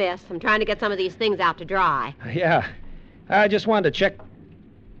cabin a mess? I'm trying to get some of these things out to dry. Yeah. I just wanted to check.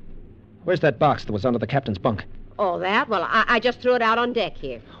 Where's that box that was under the captain's bunk? Oh, that? Well, I just threw it out on deck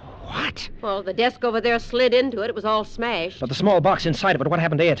here. What? Well, the desk over there slid into it. It was all smashed. But the small box inside of it, what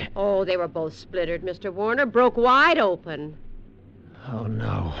happened to it? Oh, they were both splintered, Mr. Warner. Broke wide open. Oh,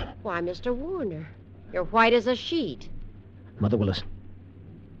 no. Why, Mr. Warner, you're white as a sheet. Mother Willis,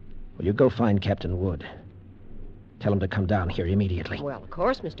 will you go find Captain Wood? Tell him to come down here immediately. Well, of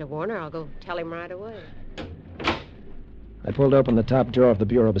course, Mr. Warner. I'll go tell him right away. I pulled open the top drawer of the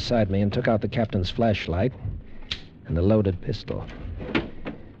bureau beside me and took out the captain's flashlight and a loaded pistol.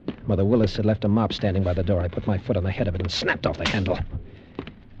 Mother Willis had left a mop standing by the door. I put my foot on the head of it and snapped off the handle.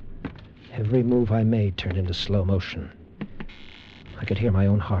 Every move I made turned into slow motion. I could hear my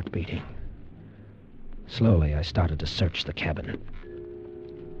own heart beating. Slowly, I started to search the cabin.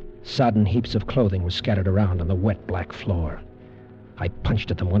 Sodden heaps of clothing were scattered around on the wet black floor. I punched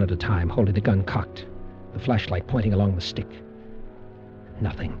at them one at a time, holding the gun cocked, the flashlight pointing along the stick.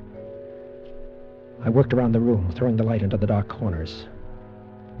 Nothing. I worked around the room, throwing the light into the dark corners.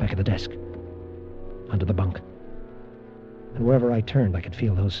 Back of the desk. Under the bunk. And wherever I turned, I could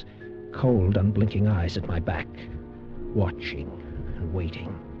feel those cold, unblinking eyes at my back, watching and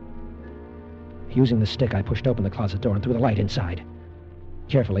waiting. Using the stick, I pushed open the closet door and threw the light inside.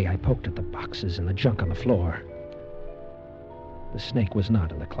 Carefully, I poked at the boxes and the junk on the floor. The snake was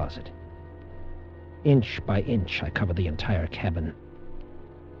not in the closet. Inch by inch, I covered the entire cabin.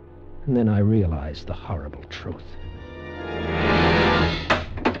 And then I realized the horrible truth.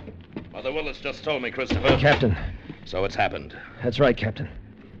 Mother Willis just told me, Christopher. Captain. So it's happened. That's right, Captain.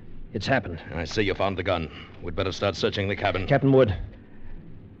 It's happened. I see you found the gun. We'd better start searching the cabin. Captain Wood,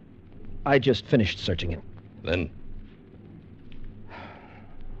 I just finished searching it. Then...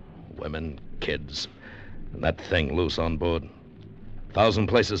 women, kids, and that thing loose on board. 1,000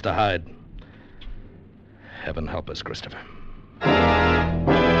 places to hide. Heaven help us, Christopher.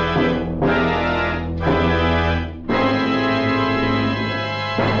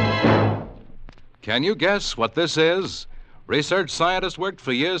 Can you guess what this is? Research scientists worked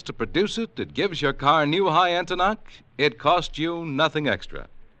for years to produce it. It gives your car new high Antonoc. It cost you nothing extra.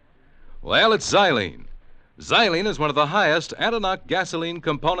 Well, it's xylene. Xylene is one of the highest Antonoc gasoline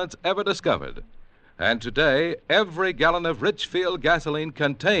components ever discovered. And today, every gallon of Richfield gasoline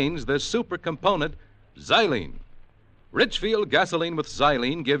contains this super component, xylene. Richfield gasoline with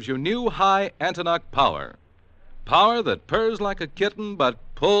xylene gives you new high Antonoc power. Power that purrs like a kitten but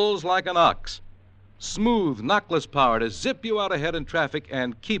pulls like an ox. Smooth, knockless power to zip you out ahead in traffic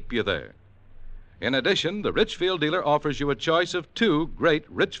and keep you there. In addition, the Richfield dealer offers you a choice of 2 great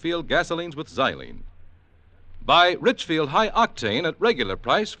Richfield gasolines with xylene. Buy Richfield High Octane at regular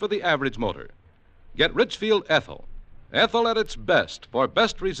price for the average motor. Get Richfield Ethyl. Ethyl at its best for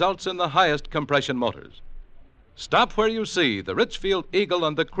best results in the highest compression motors. Stop where you see the Richfield Eagle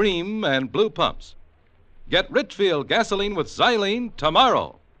and the cream and blue pumps. Get Richfield gasoline with xylene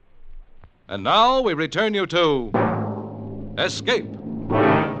tomorrow. And now we return you to Escape.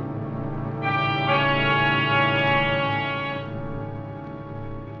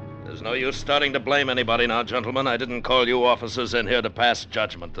 There's no use starting to blame anybody now, gentlemen. I didn't call you officers in here to pass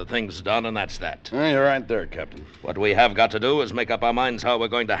judgment. The thing's done, and that's that. You're right there, Captain. What we have got to do is make up our minds how we're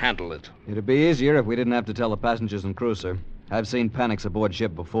going to handle it. It'd be easier if we didn't have to tell the passengers and crew, sir. I've seen panics aboard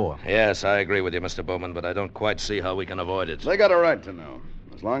ship before. Yes, I agree with you, Mr. Bowman, but I don't quite see how we can avoid it. They got a right to know.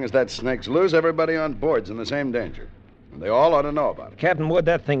 As long as that snake's loose, everybody on board's in the same danger. And they all ought to know about it. Captain Wood,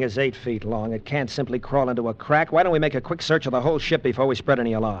 that thing is 8 feet long. It can't simply crawl into a crack. Why don't we make a quick search of the whole ship before we spread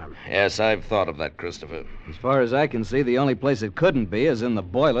any alarm? Yes, I've thought of that, Christopher. As far as I can see, the only place it couldn't be is in the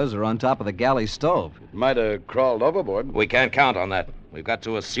boilers or on top of the galley stove. It might have crawled overboard. We can't count on that. We've got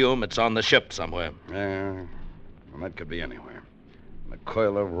to assume it's on the ship somewhere. Well, that could be anywhere. In a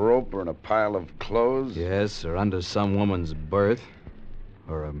coil of rope or in a pile of clothes. Yes, or under some woman's berth.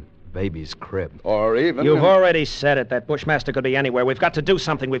 Or a baby's crib. Or even... You've already said it. That Bushmaster could be anywhere. We've got to do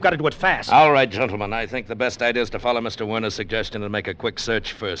something. We've got to do it fast. All right, gentlemen. I think the best idea is to follow Mr. Werner's suggestion and make a quick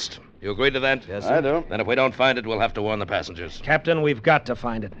search first. You agree to that? Yes, sir. I do. Then if we don't find it, we'll have to warn the passengers. Captain, we've got to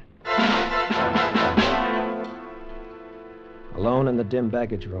find it. Alone in the dim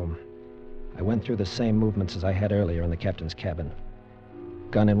baggage room, I went through the same movements as I had earlier in the captain's cabin.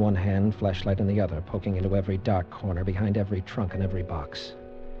 Gun in one hand, flashlight in the other, poking into every dark corner, behind every trunk and every box.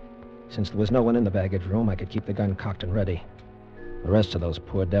 Since there was no one in the baggage room, I could keep the gun cocked and ready. The rest of those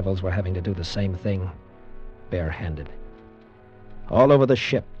poor devils were having to do the same thing, barehanded. All over the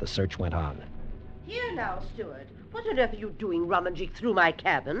ship, the search went on. Here now, steward. What on earth are you doing rummaging through my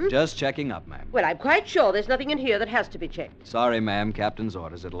cabin? Just checking up, ma'am. Well, I'm quite sure there's nothing in here that has to be checked. Sorry, ma'am. Captain's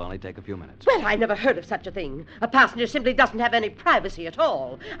orders. It'll only take a few minutes. Well, I never heard of such a thing. A passenger simply doesn't have any privacy at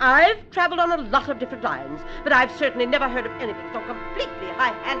all. I've traveled on a lot of different lines, but I've certainly never heard of anything so completely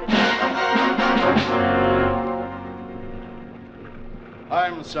high-handed.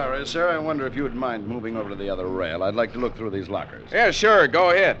 I'm sorry, sir. I wonder if you'd mind moving over to the other rail. I'd like to look through these lockers. Yeah, sure.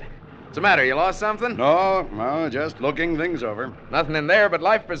 Go ahead. What's the matter? You lost something? No, just looking things over. Nothing in there but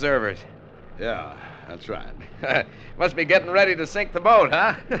life preservers. Yeah, that's right. Must be getting ready to sink the boat,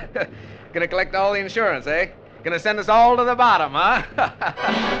 huh? Gonna collect all the insurance, eh? Gonna send us all to the bottom, huh?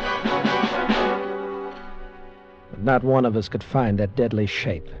 But not one of us could find that deadly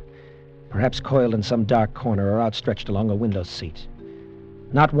shape. Perhaps coiled in some dark corner or outstretched along a window seat.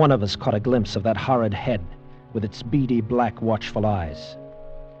 Not one of us caught a glimpse of that horrid head, with its beady black watchful eyes.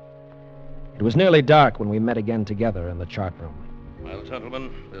 It was nearly dark when we met again together in the chart room. Well,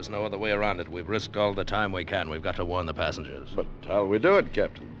 gentlemen, there's no other way around it. We've risked all the time we can. We've got to warn the passengers. But how'll we do it,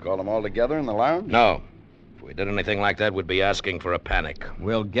 Captain? Call them all together in the lounge? No. If we did anything like that, we'd be asking for a panic.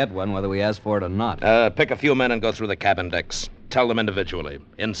 We'll get one whether we ask for it or not. Pick a few men and go through the cabin decks. Tell them individually,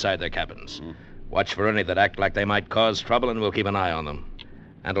 inside their cabins. Watch for any that act like they might cause trouble, and we'll keep an eye on them.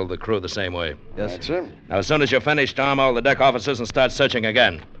 Handle the crew the same way. Yes, That's it. Now, as soon as you're finished, arm all the deck officers and start searching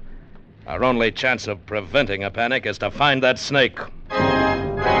again. Our only chance of preventing a panic is to find that snake.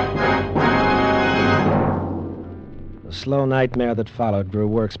 The slow nightmare that followed grew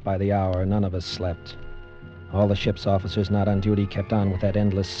worse by the hour. None of us slept. All the ship's officers not on duty kept on with that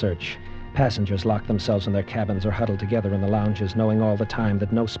endless search. Passengers locked themselves in their cabins or huddled together in the lounges, knowing all the time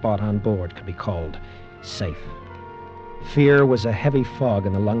that no spot on board could be called safe. Fear was a heavy fog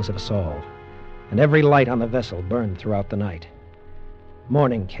in the lungs of us all, and every light on the vessel burned throughout the night.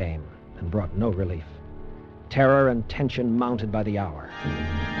 Morning came and brought no relief. Terror and tension mounted by the hour.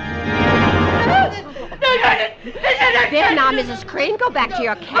 There now, Mrs. Crane, go back to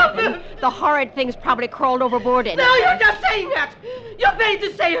your cabin. The horrid thing's probably crawled overboard in it. No, you're just saying that. You're paid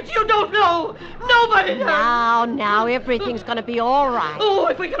to say it. You don't know. Nobody knows. Now, everything's going to be all right. Oh,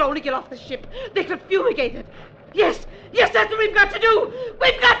 if we could only get off the ship, they could fumigate it. Yes, that's what we've got to do.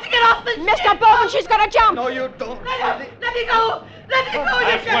 We've got to get off the ship. Mr. Bowman, she's going to jump. No, you don't. Let me go. Let me go.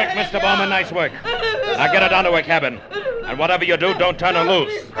 Nice work, Mr. Bowman, nice work. Now get her down to her cabin. And whatever you do, don't turn her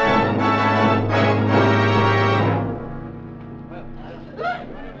loose.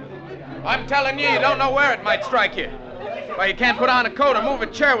 I'm telling you, you don't know where it might strike you. Why, you can't put on a coat or move a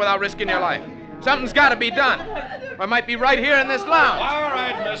chair without risking your life. Something's got to be done. I might be right here in this lounge. All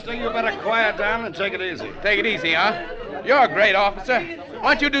right, mister. You better quiet down and take it easy. Take it easy, huh? You're a great officer.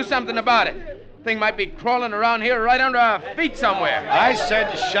 Why don't you do something about it? Thing might be crawling around here right under our feet somewhere. I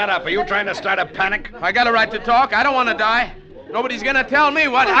said shut up. Are you trying to start a panic? I got a right to talk. I don't want to die. Nobody's going to tell me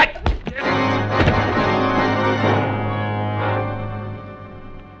what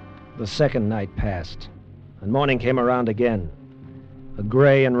The second night passed, and morning came around again. A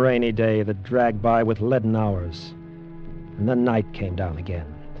gray and rainy day that dragged by with leaden hours. And then night came down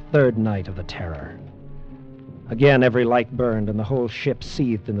again, the third night of the terror. Again, every light burned, and the whole ship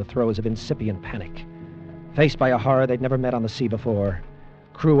seethed in the throes of incipient panic. Faced by a horror they'd never met on the sea before,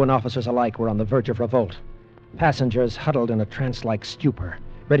 crew and officers alike were on the verge of revolt. Passengers huddled in a trance-like stupor,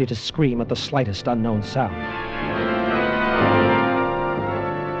 ready to scream at the slightest unknown sound.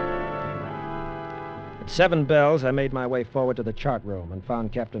 At 7 bells, I made my way forward to the chart room and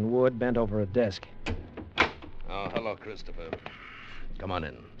found Captain Wood bent over a desk. Oh, hello, Christopher. Come on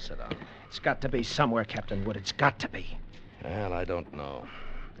in. Sit down. It's got to be somewhere, Captain Wood. It's got to be. Well, I don't know.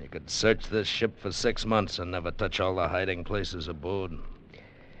 You could search this ship for 6 months and never touch all the hiding places aboard.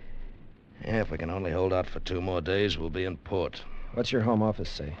 Yeah, if we can only hold out for 2 more days, we'll be in port. What's your home office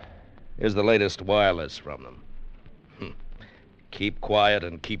say? Here's the latest wireless from them. Keep quiet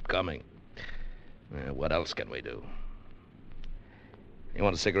and keep coming. What else can we do? You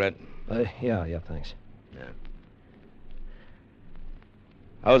want a cigarette? Yeah, thanks. Yeah.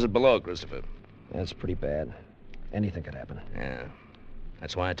 How's it below, Christopher? That's pretty bad. Anything could happen. Yeah.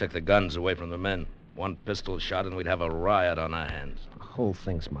 That's why I took the guns away from the men. One pistol shot and we'd have a riot on our hands. The whole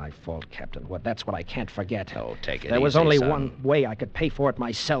thing's my fault, Captain Wood. That's what I can't forget. Oh, take it There was easy, only son. one way I could pay for it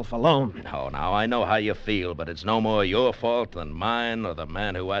myself alone. No, now, I know how you feel, but it's no more your fault than mine or the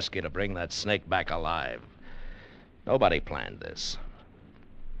man who asked you to bring that snake back alive. Nobody planned this.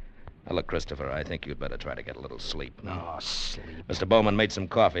 Now, look, Christopher, I think you'd better try to get a little sleep. Oh, sleep. Mr. Bowman made some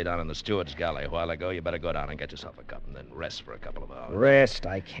coffee down in the steward's galley a while ago. You better go down and get yourself a cup and then rest for a couple of hours. Rest?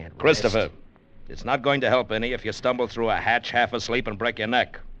 I can't Christopher, rest. it's not going to help any if you stumble through a hatch half asleep and break your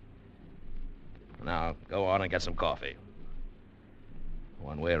neck. Now, go on and get some coffee.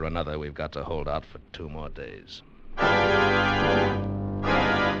 One way or another, we've got to hold out for 2 more days.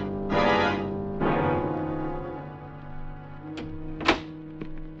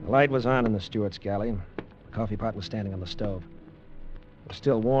 The light was on in the steward's galley. The coffee pot was standing on the stove. It was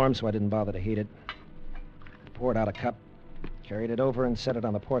still warm, so I didn't bother to heat it. I poured out a cup, carried it over, and set it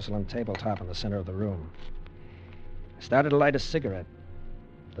on the porcelain tabletop in the center of the room. I started to light a cigarette.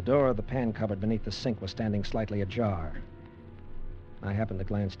 The door of the pan cupboard beneath the sink was standing slightly ajar. I happened to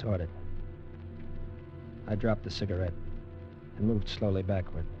glance toward it. I dropped the cigarette and moved slowly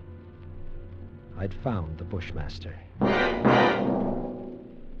backward. I'd found the Bushmaster.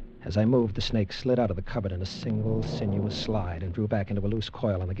 As I moved, the snake slid out of the cupboard in a single, sinuous slide and drew back into a loose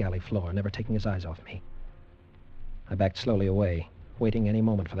coil on the galley floor, never taking his eyes off me. I backed slowly away, waiting any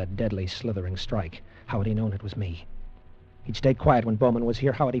moment for that deadly, slithering strike. How had he known it was me? He'd stayed quiet when Bowman was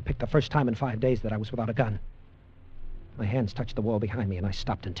here. How had he picked the first time in 5 days that I was without a gun? My hands touched the wall behind me, and I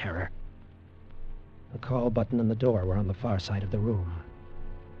stopped in terror. The call button and the door were on the far side of the room.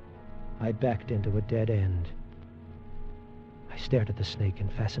 I backed into a dead end. I stared at the snake in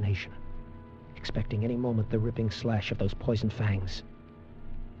fascination, expecting any moment the ripping slash of those poison fangs.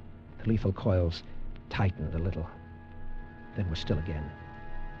 The lethal coils tightened a little, then were still again.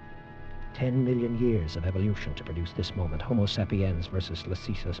 10 million years of evolution to produce this moment. Homo sapiens versus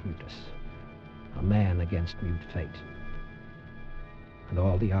Lachesis mutus. A man against mute fate. And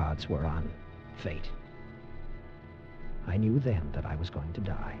all the odds were on fate. I knew then that I was going to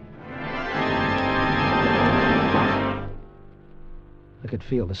die. I could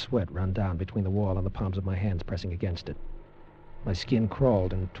feel the sweat run down between the wall and the palms of my hands pressing against it. My skin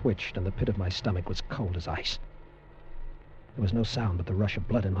crawled and twitched, and the pit of my stomach was cold as ice. There was no sound but the rush of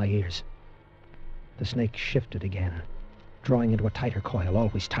blood in my ears. The snake shifted again, drawing into a tighter coil,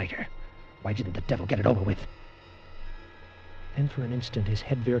 always tighter. Why didn't the devil get it over with? Then for an instant his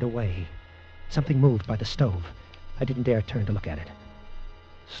head veered away. Something moved by the stove. I didn't dare turn to look at it.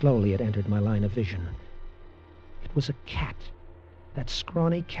 Slowly it entered my line of vision. It was a cat. That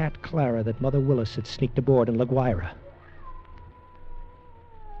scrawny cat Clara that Mother Willis had sneaked aboard in La Guaira.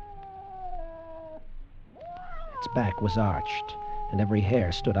 Its back was arched, and every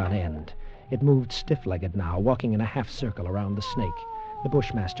hair stood on end. It moved stiff-legged now, walking in a half-circle around the snake. The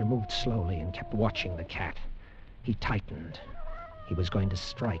Bushmaster moved slowly and kept watching the cat. He tightened. He was going to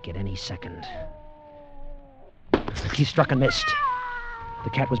strike at any second. He struck and missed. The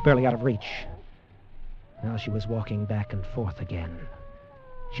cat was barely out of reach. Now she was walking back and forth again.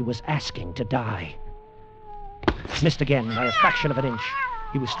 She was asking to die. Missed again by a fraction of an inch.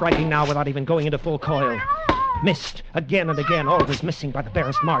 He was striking now without even going into full coil. Missed again and again, always missing by the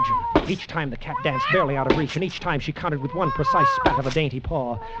barest margin. Each time the cat danced barely out of reach, and each time she countered with one precise spat of a dainty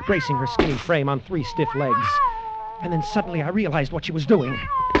paw, bracing her skinny frame on 3 stiff legs. And then suddenly I realized what she was doing.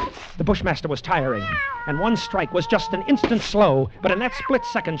 The Bushmaster was tiring, and one strike was just an instant slow, but in that split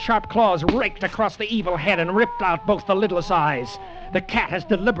second, sharp claws raked across the evil head and ripped out both the lidless eyes. The cat has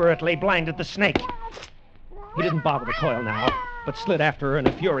deliberately blinded the snake. He didn't bother to coil now, but slid after her in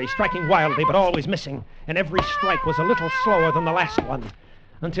a fury, striking wildly but always missing, and every strike was a little slower than the last one.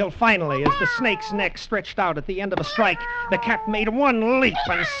 Until finally, as the snake's neck stretched out at the end of a strike, the cat made one leap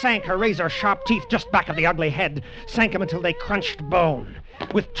and sank her razor-sharp teeth just back of the ugly head, sank him until they crunched bone.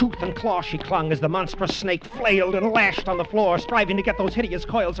 With tooth and claw she clung as the monstrous snake flailed and lashed on the floor, striving to get those hideous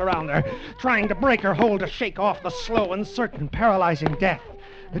coils around her, trying to break her hold to shake off the slow and certain paralyzing death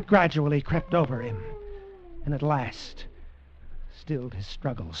that gradually crept over him, and at last stilled his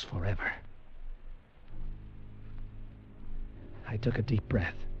struggles forever. I took a deep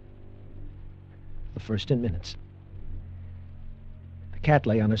breath. The first in minutes. The cat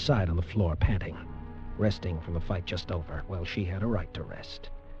lay on her side on the floor, panting, resting from the fight just over. Well, she had a right to rest.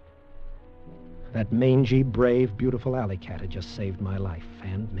 That mangy, brave, beautiful alley cat had just saved my life,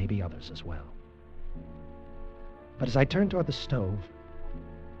 and maybe others as well. But as I turned toward the stove,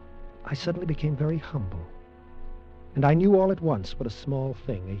 I suddenly became very humble. And I knew all at once what a small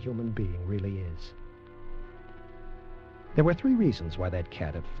thing a human being really is. There were 3 reasons why that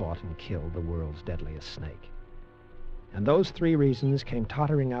cat had fought and killed the world's deadliest snake. And those 3 reasons came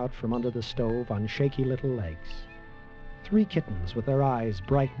tottering out from under the stove on shaky little legs. 3 kittens with their eyes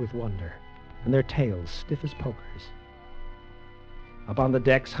bright with wonder, and their tails stiff as pokers. Up on the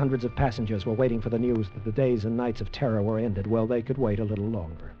decks, hundreds of passengers were waiting for the news that the days and nights of terror were ended. Well, they could wait a little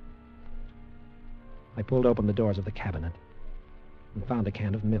longer. I pulled open the doors of the cabinet and found a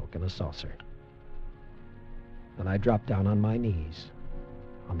can of milk in a saucer. Then I dropped down on my knees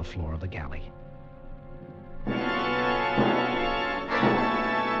on the floor of the galley.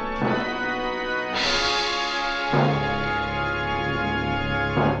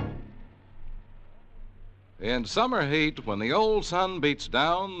 In summer heat, when the old sun beats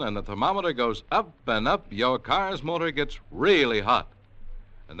down and the thermometer goes up and up, your car's motor gets really hot.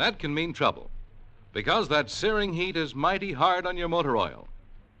 And that can mean trouble, because that searing heat is mighty hard on your motor oil.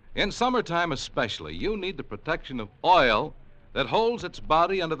 In summertime especially, you need the protection of oil that holds its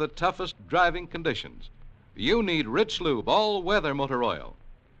body under the toughest driving conditions. You need Rich Lube all-weather motor oil.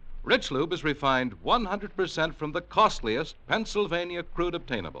 Rich Lube is refined 100% from the costliest Pennsylvania crude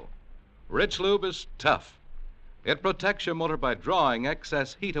obtainable. Rich Lube is tough. It protects your motor by drawing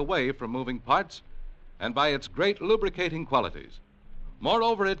excess heat away from moving parts and by its great lubricating qualities.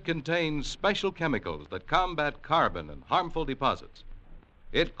 Moreover, it contains special chemicals that combat carbon and harmful deposits.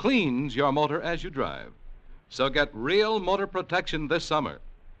 It cleans your motor as you drive. So get real motor protection this summer.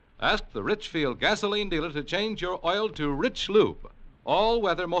 Ask the Richfield gasoline dealer to change your oil to Rich Lube,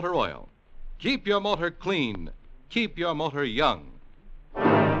 all-weather motor oil. Keep your motor clean. Keep your motor young.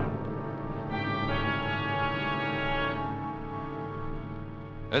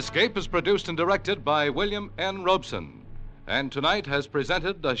 Escape is produced and directed by William N. Robeson, and tonight has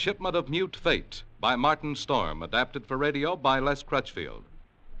presented A Shipment of Mute Fate by Martin Storm, adapted for radio by Les Crutchfield.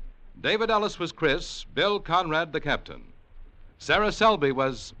 David Ellis was Chris, Bill Conrad the captain. Sarah Selby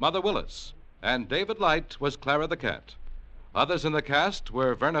was Mother Willis, and David Light was Clara the cat. Others in the cast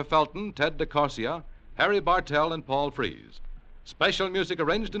were Werner Felton, Ted DeCorsia, Harry Bartell, and Paul Frees. Special music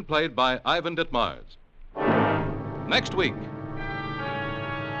arranged and played by Ivan Ditmars. Next week.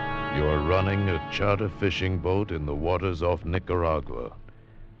 You're running a charter fishing boat in the waters off Nicaragua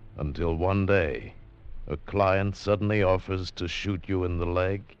until one day a client suddenly offers to shoot you in the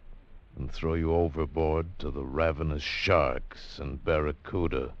leg and throw you overboard to the ravenous sharks and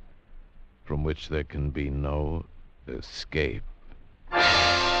barracuda from which there can be no escape.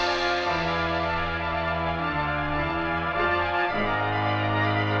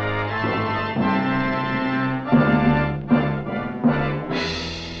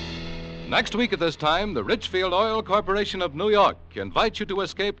 Next week at this time, the Richfield Oil Corporation of New York invites you to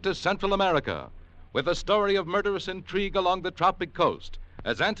escape to Central America with a story of murderous intrigue along the tropic coast,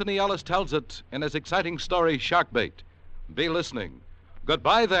 as Anthony Ellis tells it in his exciting story, Sharkbait. Be listening.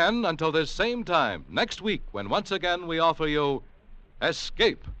 Goodbye then until this same time next week when once again we offer you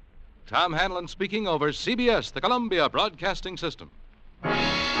Escape. Tom Hanlon speaking over CBS, the Columbia Broadcasting System.